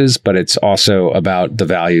businesses, but it's also about the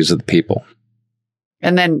values of the people.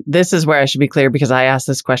 And then this is where I should be clear, because I asked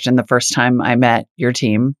this question the first time I met your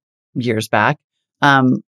team years back.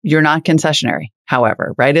 You're not concessionary,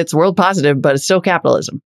 however, right? It's world positive, but it's still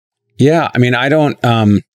capitalism. Yeah. I mean,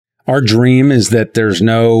 our dream is that there's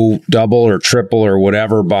no double or triple or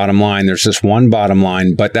whatever bottom line. There's just one bottom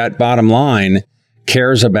line, but that bottom line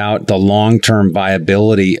cares about the long-term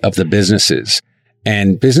viability of the businesses.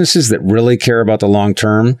 And businesses that really care about the long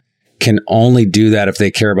term can only do that if they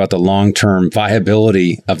care about the long-term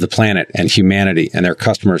viability of the planet and humanity and their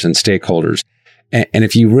customers and stakeholders. And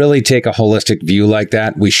if you really take a holistic view like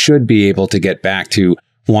that, we should be able to get back to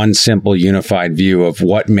one simple unified view of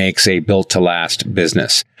what makes a built-to-last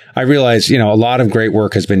business. I realize, a lot of great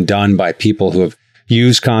work has been done by people who have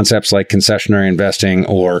used concepts like concessionary investing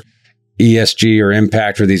or ESG or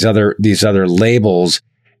impact or these other labels.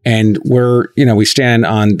 And we stand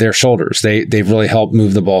on their shoulders. They've really helped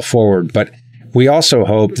move the ball forward. But we also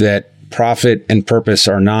hope that profit and purpose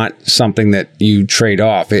are not something that you trade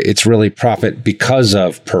off. It's really profit because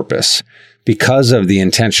of purpose, because of the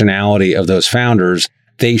intentionality of those founders.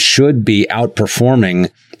 They should be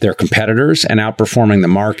outperforming their competitors and outperforming the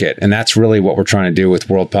market. And that's really what we're trying to do with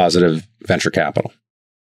World Positive Venture Capital.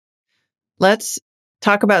 Let's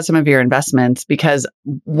talk about some of your investments, because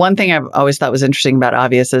one thing I've always thought was interesting about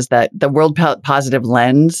Obvious is that the world positive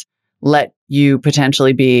lens let you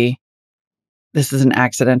potentially be, this is an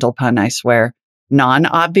accidental pun, I swear,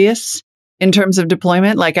 non-obvious in terms of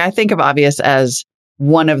deployment. Like, I think of Obvious as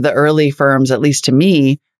one of the early firms, at least to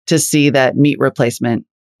me, to see that meat replacement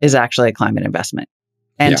is actually a climate investment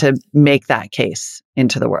and to make that case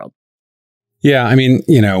into the world. Yeah. I mean,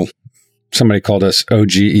 somebody called us OG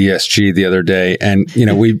ESG the other day, and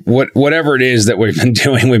whatever it is that we've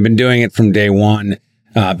been doing it from day one.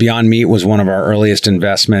 Beyond Meat was one of our earliest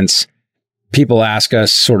investments. People ask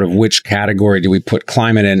us sort of which category do we put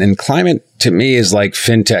climate in, and climate to me is like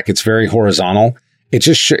fintech. It's very horizontal. It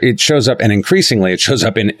just it shows up, and increasingly it shows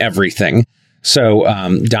up in everything. So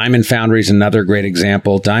Diamond Foundry is another great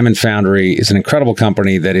example. Diamond Foundry is an incredible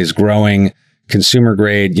company that is growing consumer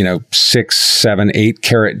grade, 6, 7, 8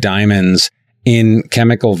 carat diamonds in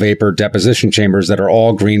chemical vapor deposition chambers that are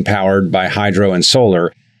all green powered by hydro and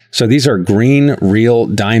solar. So these are green, real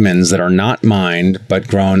diamonds that are not mined, but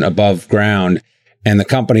grown above ground. And the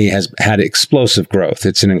company has had explosive growth.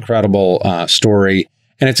 It's an incredible story.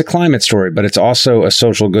 And it's a climate story, but it's also a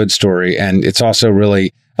social good story. And it's also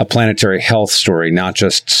really a planetary health story, not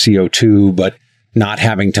just CO2, but not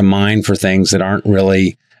having to mine for things that aren't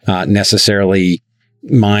really necessarily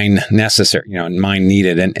mine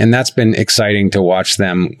needed. And that's been exciting to watch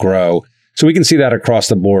them grow. So we can see that across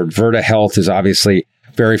the board. Virta Health is obviously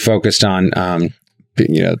very focused on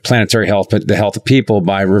planetary health, but the health of people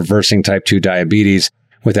by reversing type 2 diabetes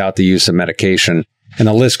without the use of medication. And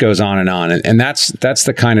the list goes on. And that's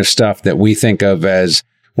the kind of stuff that we think of as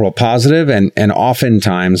world positive. And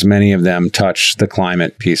oftentimes many of them touch the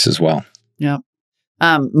climate piece as well. Yeah.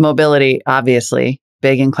 Mobility, obviously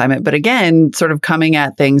big in climate, but again, sort of coming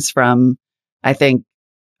at things from, I think,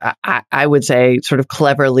 I would say sort of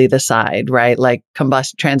cleverly the side, right? Like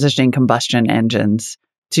transitioning combustion engines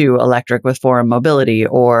to electric with Forum Mobility,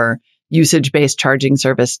 or usage-based charging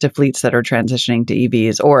service to fleets that are transitioning to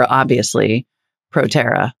EVs, or obviously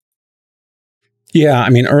Proterra. Yeah, I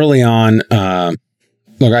mean, early on,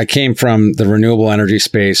 look, I came from the renewable energy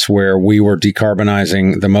space where we were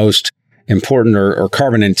decarbonizing the most important or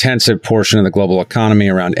carbon intensive portion of the global economy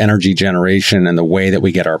around energy generation and the way that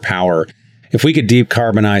we get our power. If we could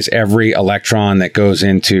decarbonize every electron that goes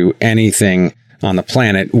into anything on the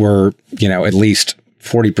planet, we're, at least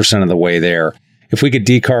 40% of the way there. If we could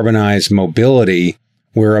decarbonize mobility,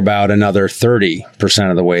 we're about another 30%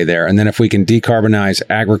 of the way there. And then if we can decarbonize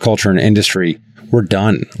agriculture and industry, we're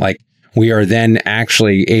done. Like, we are then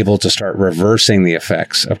actually able to start reversing the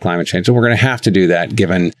effects of climate change. So we're going to have to do that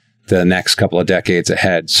given the next couple of decades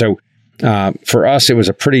ahead. So for us, it was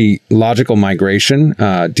a pretty logical migration,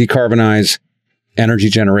 decarbonize energy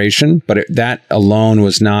generation, but that alone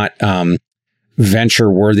was not venture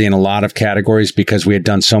worthy in a lot of categories because we had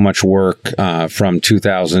done so much work from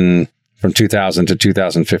 2000 to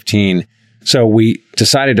 2015. So we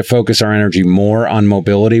decided to focus our energy more on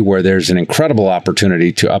mobility, where there's an incredible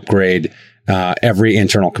opportunity to upgrade every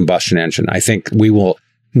internal combustion engine. I think we will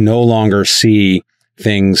no longer see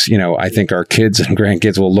things, I think our kids and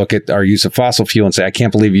grandkids will look at our use of fossil fuel and say, I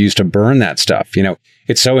can't believe you used to burn that stuff.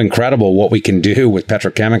 It's so incredible what we can do with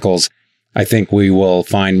petrochemicals. I think we will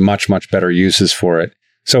find much, much better uses for it.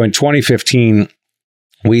 So in 2015,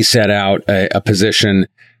 we set out a position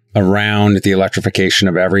around the electrification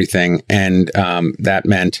of everything. And that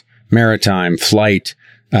meant maritime, flight,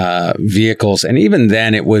 vehicles. And even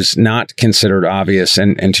then, it was not considered obvious.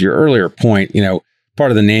 And to your earlier point, part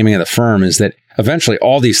of the naming of the firm is that eventually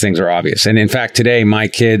all these things are obvious. And in fact, today, my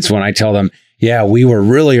kids, when I tell them, yeah, we were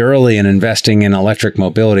really early in investing in electric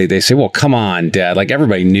mobility, they say, well, come on, Dad. Like,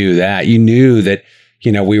 everybody knew that. You knew that,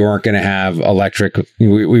 we weren't going to have electric,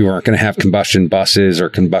 we weren't going to have combustion buses or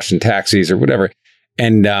combustion taxis or whatever.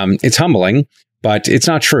 And it's humbling, but it's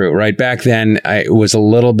not true, right? Back then, it was a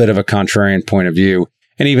little bit of a contrarian point of view.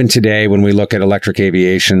 And even today, when we look at electric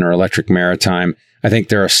aviation or electric maritime, I think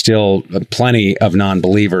there are still plenty of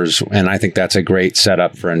non-believers. And I think that's a great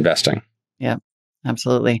setup for investing. Yeah,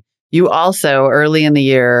 absolutely. You also, early in the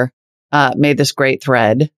year, made this great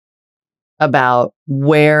thread about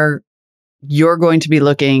where you're going to be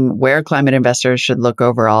looking, where climate investors should look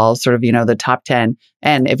overall, sort of, the top 10.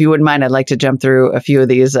 And if you wouldn't mind, I'd like to jump through a few of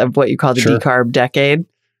these of what you call the decarb decade.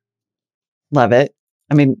 Love it.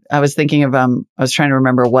 I mean, I was thinking of, I was trying to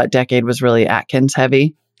remember what decade was really Atkins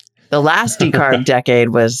heavy. The last decarb decade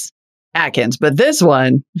was Atkins, but this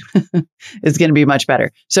one is going to be much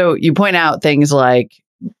better. So you point out things like,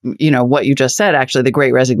 what you just said, actually, the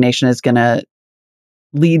Great Resignation is going to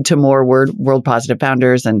lead to more world positive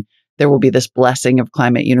founders, and there will be this blessing of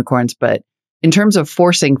climate unicorns. But in terms of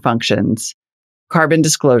forcing functions, carbon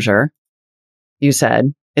disclosure, you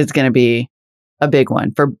said, is going to be a big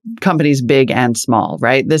one for companies big and small,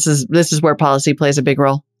 right? This is where policy plays a big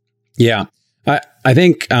role. Yeah. I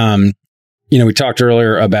think, we talked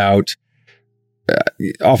earlier about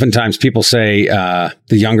oftentimes people say the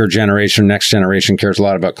younger generation, next generation cares a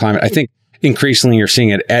lot about climate. I think increasingly you're seeing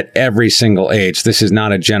it at every single age. This is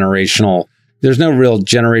not a generational, there's no real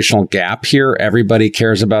generational gap here. Everybody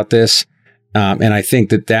cares about this. And I think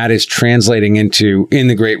that is translating into, in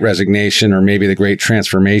the Great Resignation or maybe the Great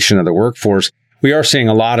Transformation of the workforce, we are seeing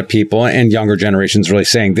a lot of people and younger generations really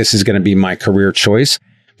saying this is going to be my career choice.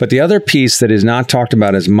 But the other piece that is not talked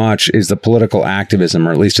about as much is the political activism,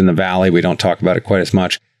 or at least in the Valley, we don't talk about it quite as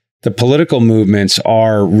much. The political movements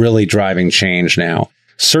are really driving change now.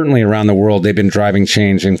 Certainly around the world, they've been driving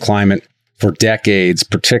change in climate for decades,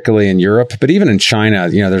 particularly in Europe, but even in China,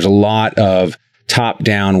 there's a lot of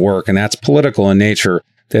top-down work, and that's political in nature,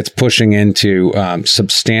 that's pushing into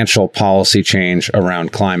substantial policy change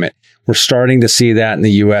around climate. We're starting to see that in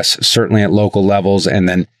the U.S., certainly at local levels, and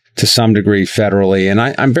then to some degree federally. And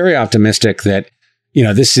I'm very optimistic that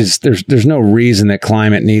there's no reason that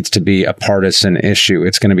climate needs to be a partisan issue.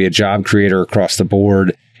 It's going to be a job creator across the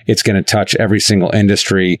board. It's going to touch every single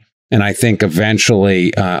industry. And I think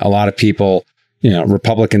eventually a lot of people,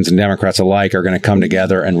 Republicans and Democrats alike, are going to come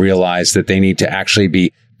together and realize that they need to actually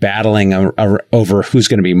be battling over who's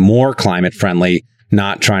going to be more climate friendly,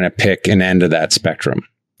 not trying to pick an end of that spectrum.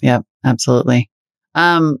 Yep, absolutely.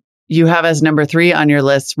 You have as number 3 on your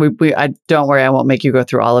list. Don't worry, I won't make you go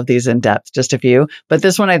through all of these in depth, just a few. But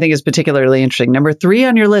this one I think is particularly interesting. Number 3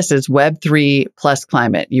 on your list is Web3 plus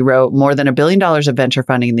climate. You wrote more than $1 billion of venture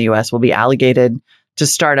funding in the US will be allocated to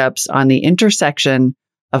startups on the intersection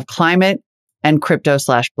of climate and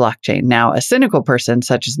crypto/blockchain. Now, a cynical person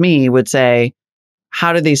such as me would say,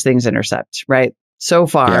 how do these things intersect, right? So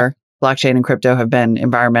far, blockchain and crypto have been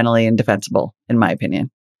environmentally indefensible, in my opinion.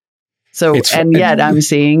 So, and yet I'm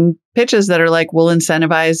seeing pitches that are like, we'll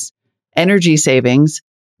incentivize energy savings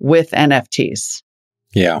with NFTs.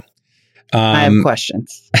 Yeah. I have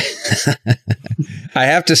questions. I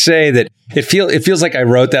have to say that it feels like I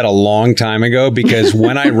wrote that a long time ago, because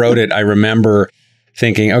when I wrote it, I remember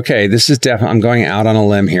thinking, okay, this is definitely, I'm going out on a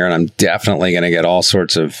limb here, and I'm definitely going to get all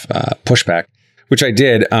sorts of pushback, which I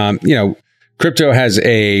did. Crypto has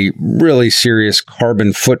a really serious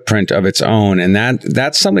carbon footprint of its own, and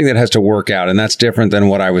that's something that has to work out, and that's different than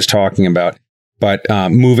what I was talking about. But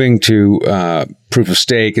moving to proof of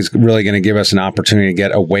stake is really going to give us an opportunity to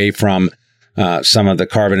get away from some of the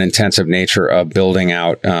carbon intensive nature of building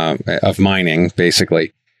out, of mining,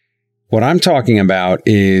 basically. What I'm talking about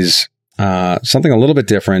is something a little bit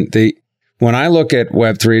different. When I look at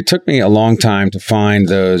Web3, it took me a long time to find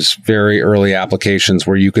those very early applications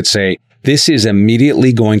where you could say, this is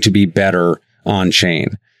immediately going to be better on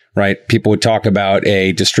chain, right? People would talk about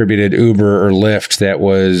a distributed Uber or Lyft that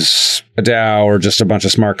was a DAO or just a bunch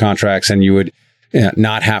of smart contracts, and you would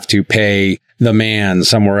not have to pay the man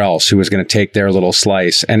somewhere else who was going to take their little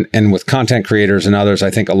slice. And with content creators and others,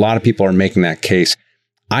 I think a lot of people are making that case.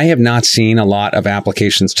 I have not seen a lot of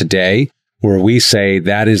applications today where we say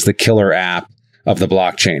that is the killer app of the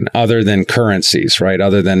blockchain, other than currencies, right?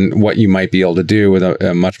 Other than what you might be able to do with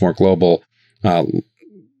a much more global,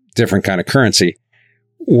 different kind of currency.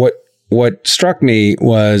 What struck me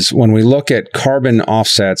was when we look at carbon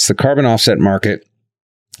offsets, the carbon offset market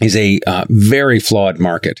is a very flawed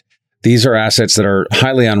market. These are assets that are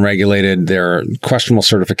highly unregulated. There are questionable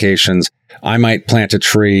certifications. I might plant a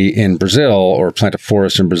tree in Brazil or plant a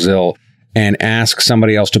forest in Brazil and ask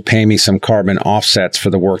somebody else to pay me some carbon offsets for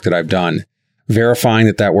the work that I've done.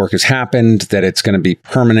 Verifying that work has happened, that it's going to be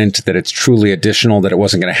permanent, that it's truly additional, that it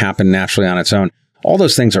wasn't going to happen naturally on its own. All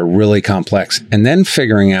those things are really complex. And then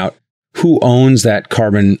figuring out who owns that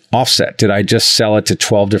carbon offset. Did I just sell it to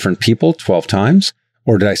 12 different people 12 times?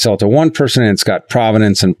 Or did I sell it to one person and it's got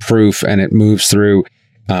provenance and proof and it moves through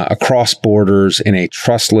across borders in a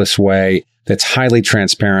trustless way that's highly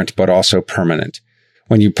transparent but also permanent?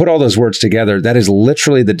 When you put all those words together, that is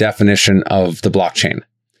literally the definition of the blockchain.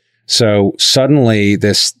 So suddenly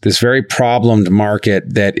this very problemed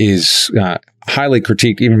market that is highly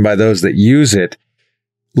critiqued even by those that use it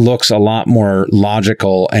looks a lot more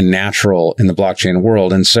logical and natural in the blockchain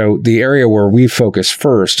world. And so the area where we focus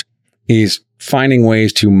first is finding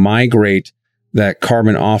ways to migrate that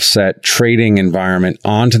carbon offset trading environment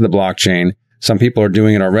onto the blockchain. Some people are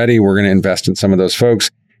doing it already. We're going to invest in some of those folks.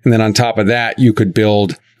 And then on top of that, you could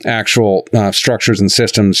build actual structures and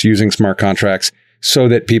systems using smart contracts so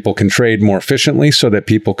that people can trade more efficiently, so that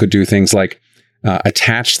people could do things like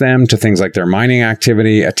attach them to things like their mining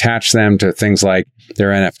activity, attach them to things like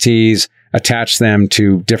their NFTs, attach them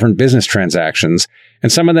to different business transactions.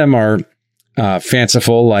 And some of them are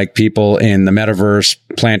fanciful, like people in the metaverse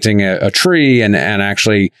planting a tree and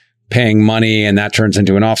actually paying money, and that turns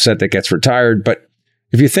into an offset that gets retired. But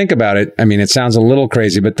if you think about it, I mean, it sounds a little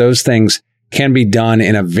crazy, but those things can be done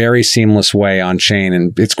in a very seamless way on chain.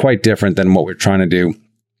 And it's quite different than what we're trying to do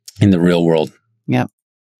in the real world. Yep.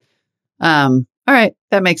 All right.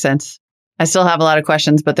 That makes sense. I still have a lot of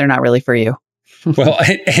questions, but they're not really for you. Well,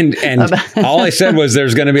 and all I said was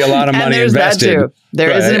there's going to be a lot of money invested. That too.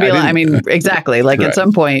 There is going to be a lot. I mean, exactly. Like at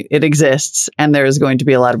some point it exists and there is going to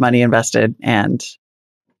be a lot of money invested, and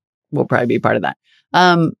we'll probably be part of that.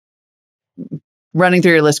 Running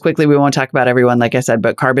through your list quickly, we won't talk about everyone, like I said,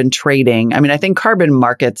 but carbon trading. I mean, I think carbon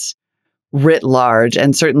markets writ large,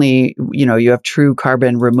 and certainly, you have true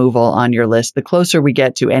carbon removal on your list. The closer we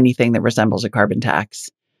get to anything that resembles a carbon tax,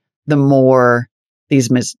 the more these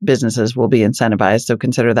businesses will be incentivized. So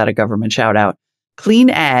consider that a government shout out. Clean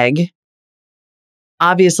ag,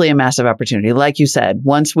 obviously a massive opportunity. Like you said,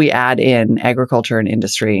 once we add in agriculture and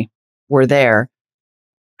industry, we're there.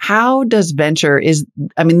 how does venture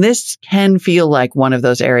this can feel like one of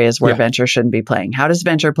those areas where venture shouldn't be playing. How does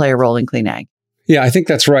venture play a role in clean ag? Yeah, I think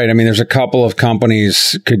that's right. I mean, there's a couple of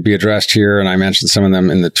companies could be addressed here, and I mentioned some of them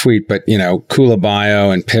in the tweet, but, Kula Bio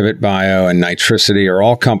and Pivot Bio and Nitricity are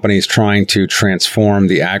all companies trying to transform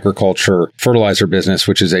the agriculture fertilizer business,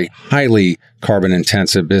 which is a highly carbon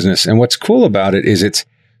intensive business. And what's cool about it is it's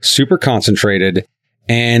super concentrated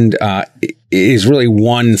and it is really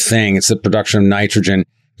one thing. It's the production of nitrogen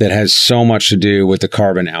that has so much to do with the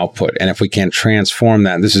carbon output. And if we can transform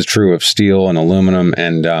that, this is true of steel and aluminum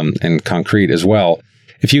and concrete as well.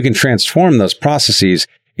 If you can transform those processes,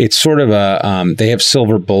 it's sort of they have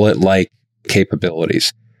silver bullet-like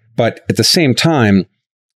capabilities. But at the same time,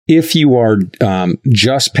 if you are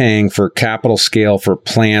just paying for capital scale for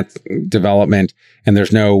plant development and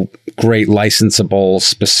there's no great licensable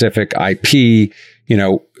specific IP,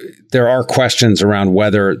 there are questions around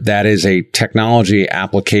whether that is a technology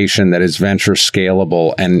application that is venture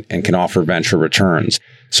scalable and can offer venture returns.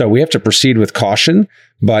 So we have to proceed with caution,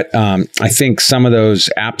 but I think some of those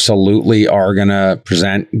absolutely are going to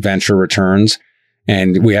present venture returns.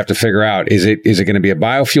 And we have to figure out, is it going to be a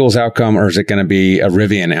biofuels outcome or is it going to be a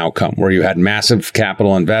Rivian outcome where you had massive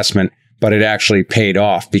capital investment, but it actually paid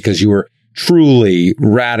off because you were truly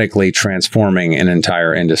radically transforming an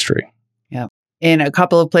entire industry? Yeah. In a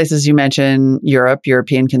couple of places you mentioned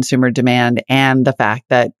European consumer demand, and the fact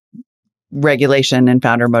that regulation and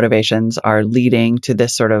founder motivations are leading to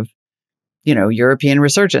this sort of, European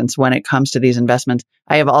resurgence when it comes to these investments.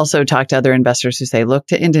 I have also talked to other investors who say, look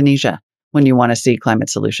to Indonesia when you want to see climate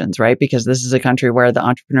solutions, right? Because this is a country where the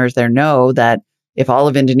entrepreneurs there know that if all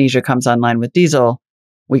of Indonesia comes online with diesel,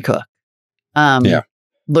 we cook.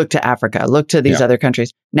 Look to Africa, look to these other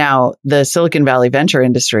countries. Now, the Silicon Valley venture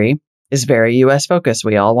industry is very US focused.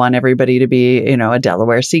 We all want everybody to be, a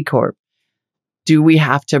Delaware C Corp. Do we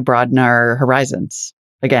have to broaden our horizons?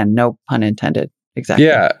 Again, no pun intended. Exactly.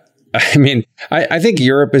 Yeah. I mean, I think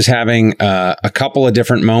Europe is having a couple of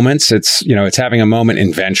different moments. It's having a moment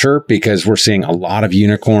in venture because we're seeing a lot of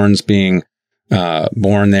unicorns being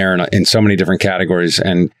born there in so many different categories.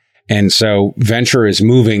 And so venture is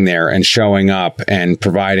moving there and showing up and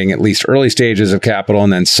providing at least early stages of capital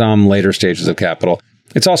and then some later stages of capital.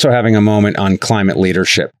 It's also having a moment on climate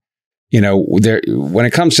leadership. When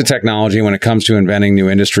it comes to technology, when it comes to inventing new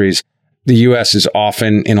industries, the U.S. is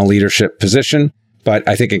often in a leadership position. But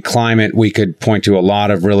I think in climate, we could point to a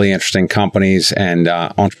lot of really interesting companies and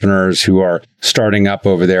entrepreneurs who are starting up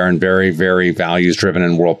over there and very, very values driven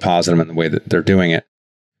and world positive in the way that they're doing it.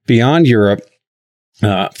 Beyond Europe,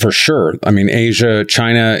 for sure. I mean, Asia,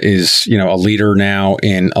 China is, a leader now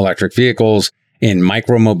in electric vehicles, in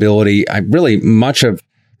micromobility. Much of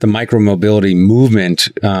the micromobility movement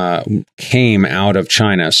came out of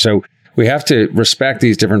China. So we have to respect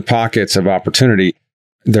these different pockets of opportunity.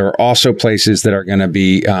 There are also places that are going to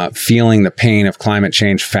be feeling the pain of climate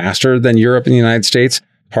change faster than Europe and the United States.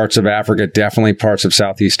 Parts of Africa, definitely parts of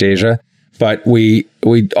Southeast Asia. But we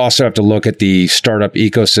also have to look at the startup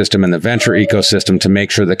ecosystem and the venture ecosystem to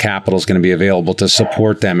make sure the capital is going to be available to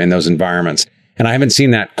support them in those environments. And I haven't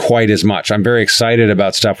seen that quite as much. I'm very excited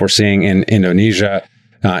about stuff we're seeing in Indonesia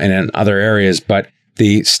and in other areas, but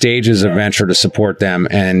the stages of venture to support them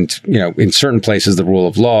and, in certain places, the rule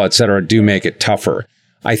of law, et cetera, do make it tougher.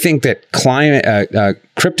 I think that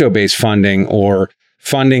crypto-based funding or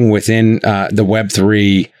funding within the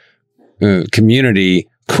Web3 community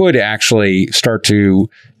could actually start to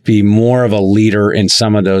be more of a leader in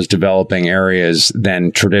some of those developing areas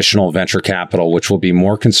than traditional venture capital, which will be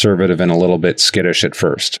more conservative and a little bit skittish at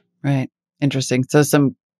first. Right. Interesting. So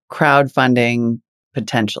some crowdfunding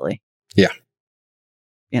potentially. Yeah.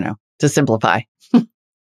 To simplify.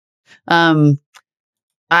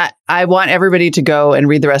 I want everybody to go and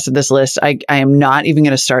read the rest of this list. I am not even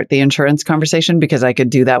going to start the insurance conversation because I could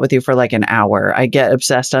do that with you for like an hour. I get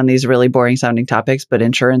obsessed on these really boring sounding topics, but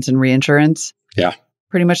insurance and reinsurance. Yeah.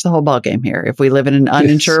 Pretty much the whole ballgame here. If we live in an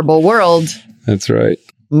uninsurable world, that's right.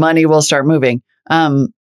 Money will start moving.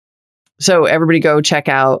 So everybody go check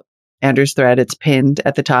out Andrew's thread. It's pinned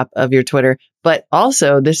at the top of your Twitter. But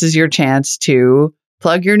also, this is your chance to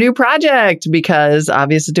plug your new project because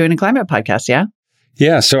Obvious is doing a climate podcast, yeah?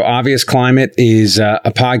 Yeah. So Obvious Climate is a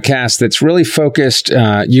podcast that's really focused.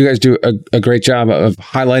 You guys do a great job of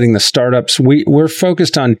highlighting the startups. We're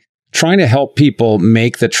focused on trying to help people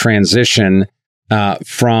make the transition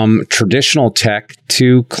from traditional tech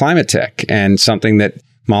to climate tech, and something that,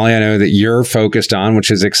 Molly, I know that you're focused on, which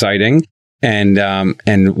is exciting. And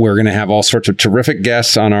we're going to have all sorts of terrific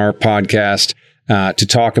guests on our podcast to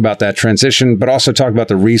talk about that transition, but also talk about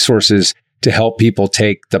the resources to help people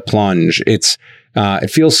take the plunge. It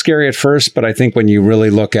feels scary at first, but I think when you really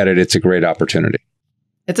look at it, it's a great opportunity.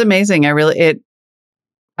 It's amazing. I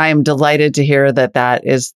am delighted to hear that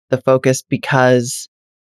is the focus, because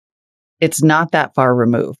it's not that far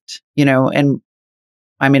removed, and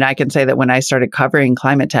I mean, I can say that when I started covering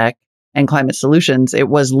climate tech and climate solutions, it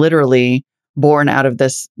was literally born out of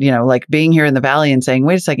this, like being here in the Valley and saying,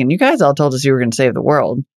 wait a second, you guys all told us you were going to save the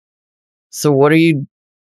world. So what are you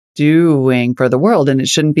doing for the world? And it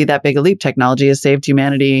shouldn't be that big a leap. Technology has saved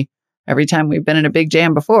humanity every time we've been in a big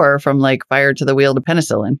jam before, from like fire to the wheel to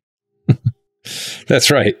penicillin.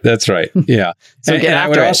 That's right. Yeah. So and I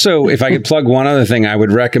would also, if I could plug one other thing, I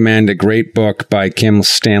would recommend a great book by Kim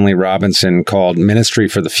Stanley Robinson called Ministry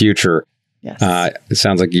for the Future. Yes. It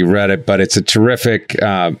sounds like you read it, but it's a terrific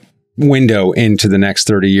window into the next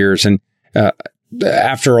 30 years. And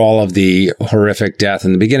after all of the horrific death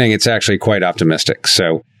in the beginning, it's actually quite optimistic.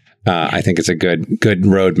 So I think it's a good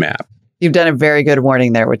roadmap. You've done a very good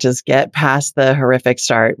warning there, which is get past the horrific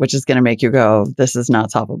start, which is going to make you go, this is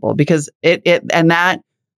not solvable, because in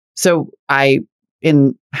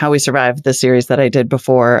How We Survived, the series that I did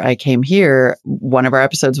before I came here, one of our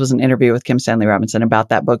episodes was an interview with Kim Stanley Robinson about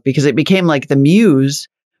that book, because it became like the muse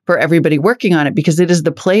for everybody working on it, because it is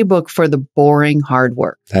the playbook for the boring hard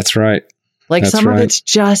work. That's right. Like That's some right. of it's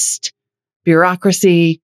just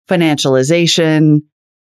bureaucracy, financialization,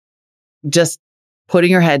 just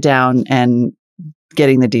putting your head down and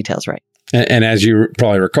getting the details right. And as you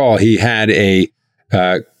probably recall, he had a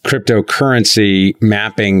cryptocurrency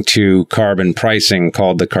mapping to carbon pricing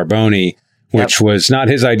called the Carboni, which was not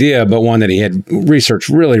his idea, but one that he had researched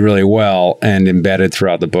really, really well and embedded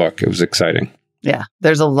throughout the book. It was exciting. Yeah,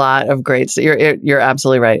 there's a lot of great. You're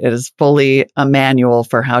absolutely right. It is fully a manual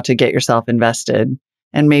for how to get yourself invested,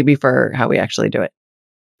 and maybe for how we actually do it.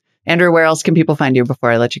 Andrew, where else can people find you before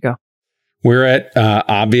I let you go? We're at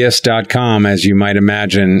obvious.com, as you might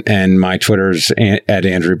imagine, and my Twitter's at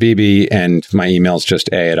Andrew Beebe, and my email's just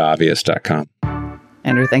a@obvious.com.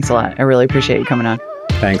 Andrew, thanks a lot. I really appreciate you coming on.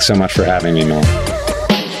 Thanks so much for having me, Mel.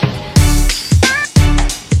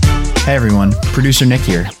 Hey everyone, producer Nick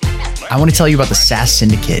here. I want to tell you about the SaaS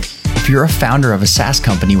Syndicate. If you're a founder of a SaaS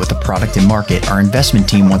company with a product in market, our investment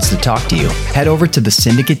team wants to talk to you. Head over to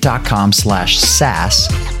thesyndicate.com/SaaS, SaaS,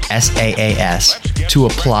 to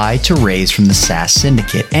apply to raise from the SaaS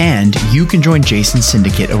Syndicate. And you can join Jason's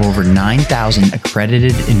syndicate of over 9,000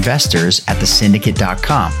 accredited investors at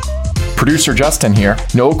thesyndicate.com. Producer Justin here.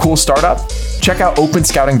 Know a cool startup? Check out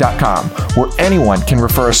openscouting.com, where anyone can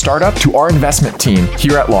refer a startup to our investment team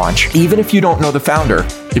here at launch, even if you don't know the founder.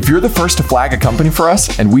 If you're the first to flag a company for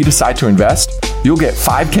us and we decide to invest, you'll get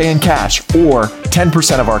 $5,000 in cash or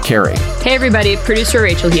 10% of our carry. Hey everybody, producer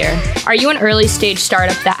Rachel here. Are you an early stage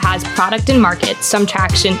startup that has product in market, some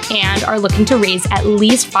traction, and are looking to raise at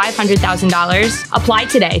least $500,000? Apply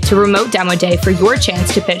today to Remote Demo Day for your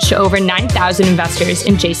chance to pitch to over 9,000 investors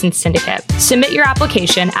in Jason's syndicate. Submit your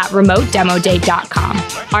application at remotedemoday.com.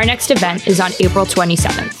 Our next event is on April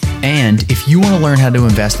 27th. And if you want to learn how to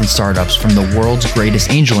invest in startups from the world's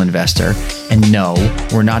greatest angel investor, and no,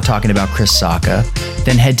 we're not talking about Chris Sacca,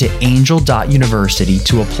 then head to angel.university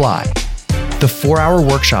to apply. The 4-hour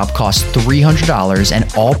workshop costs $300 and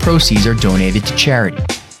all proceeds are donated to charity.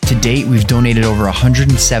 To date, we've donated over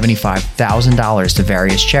 $175,000 to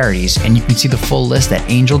various charities, and you can see the full list at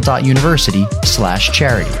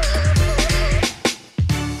angel.university/charity.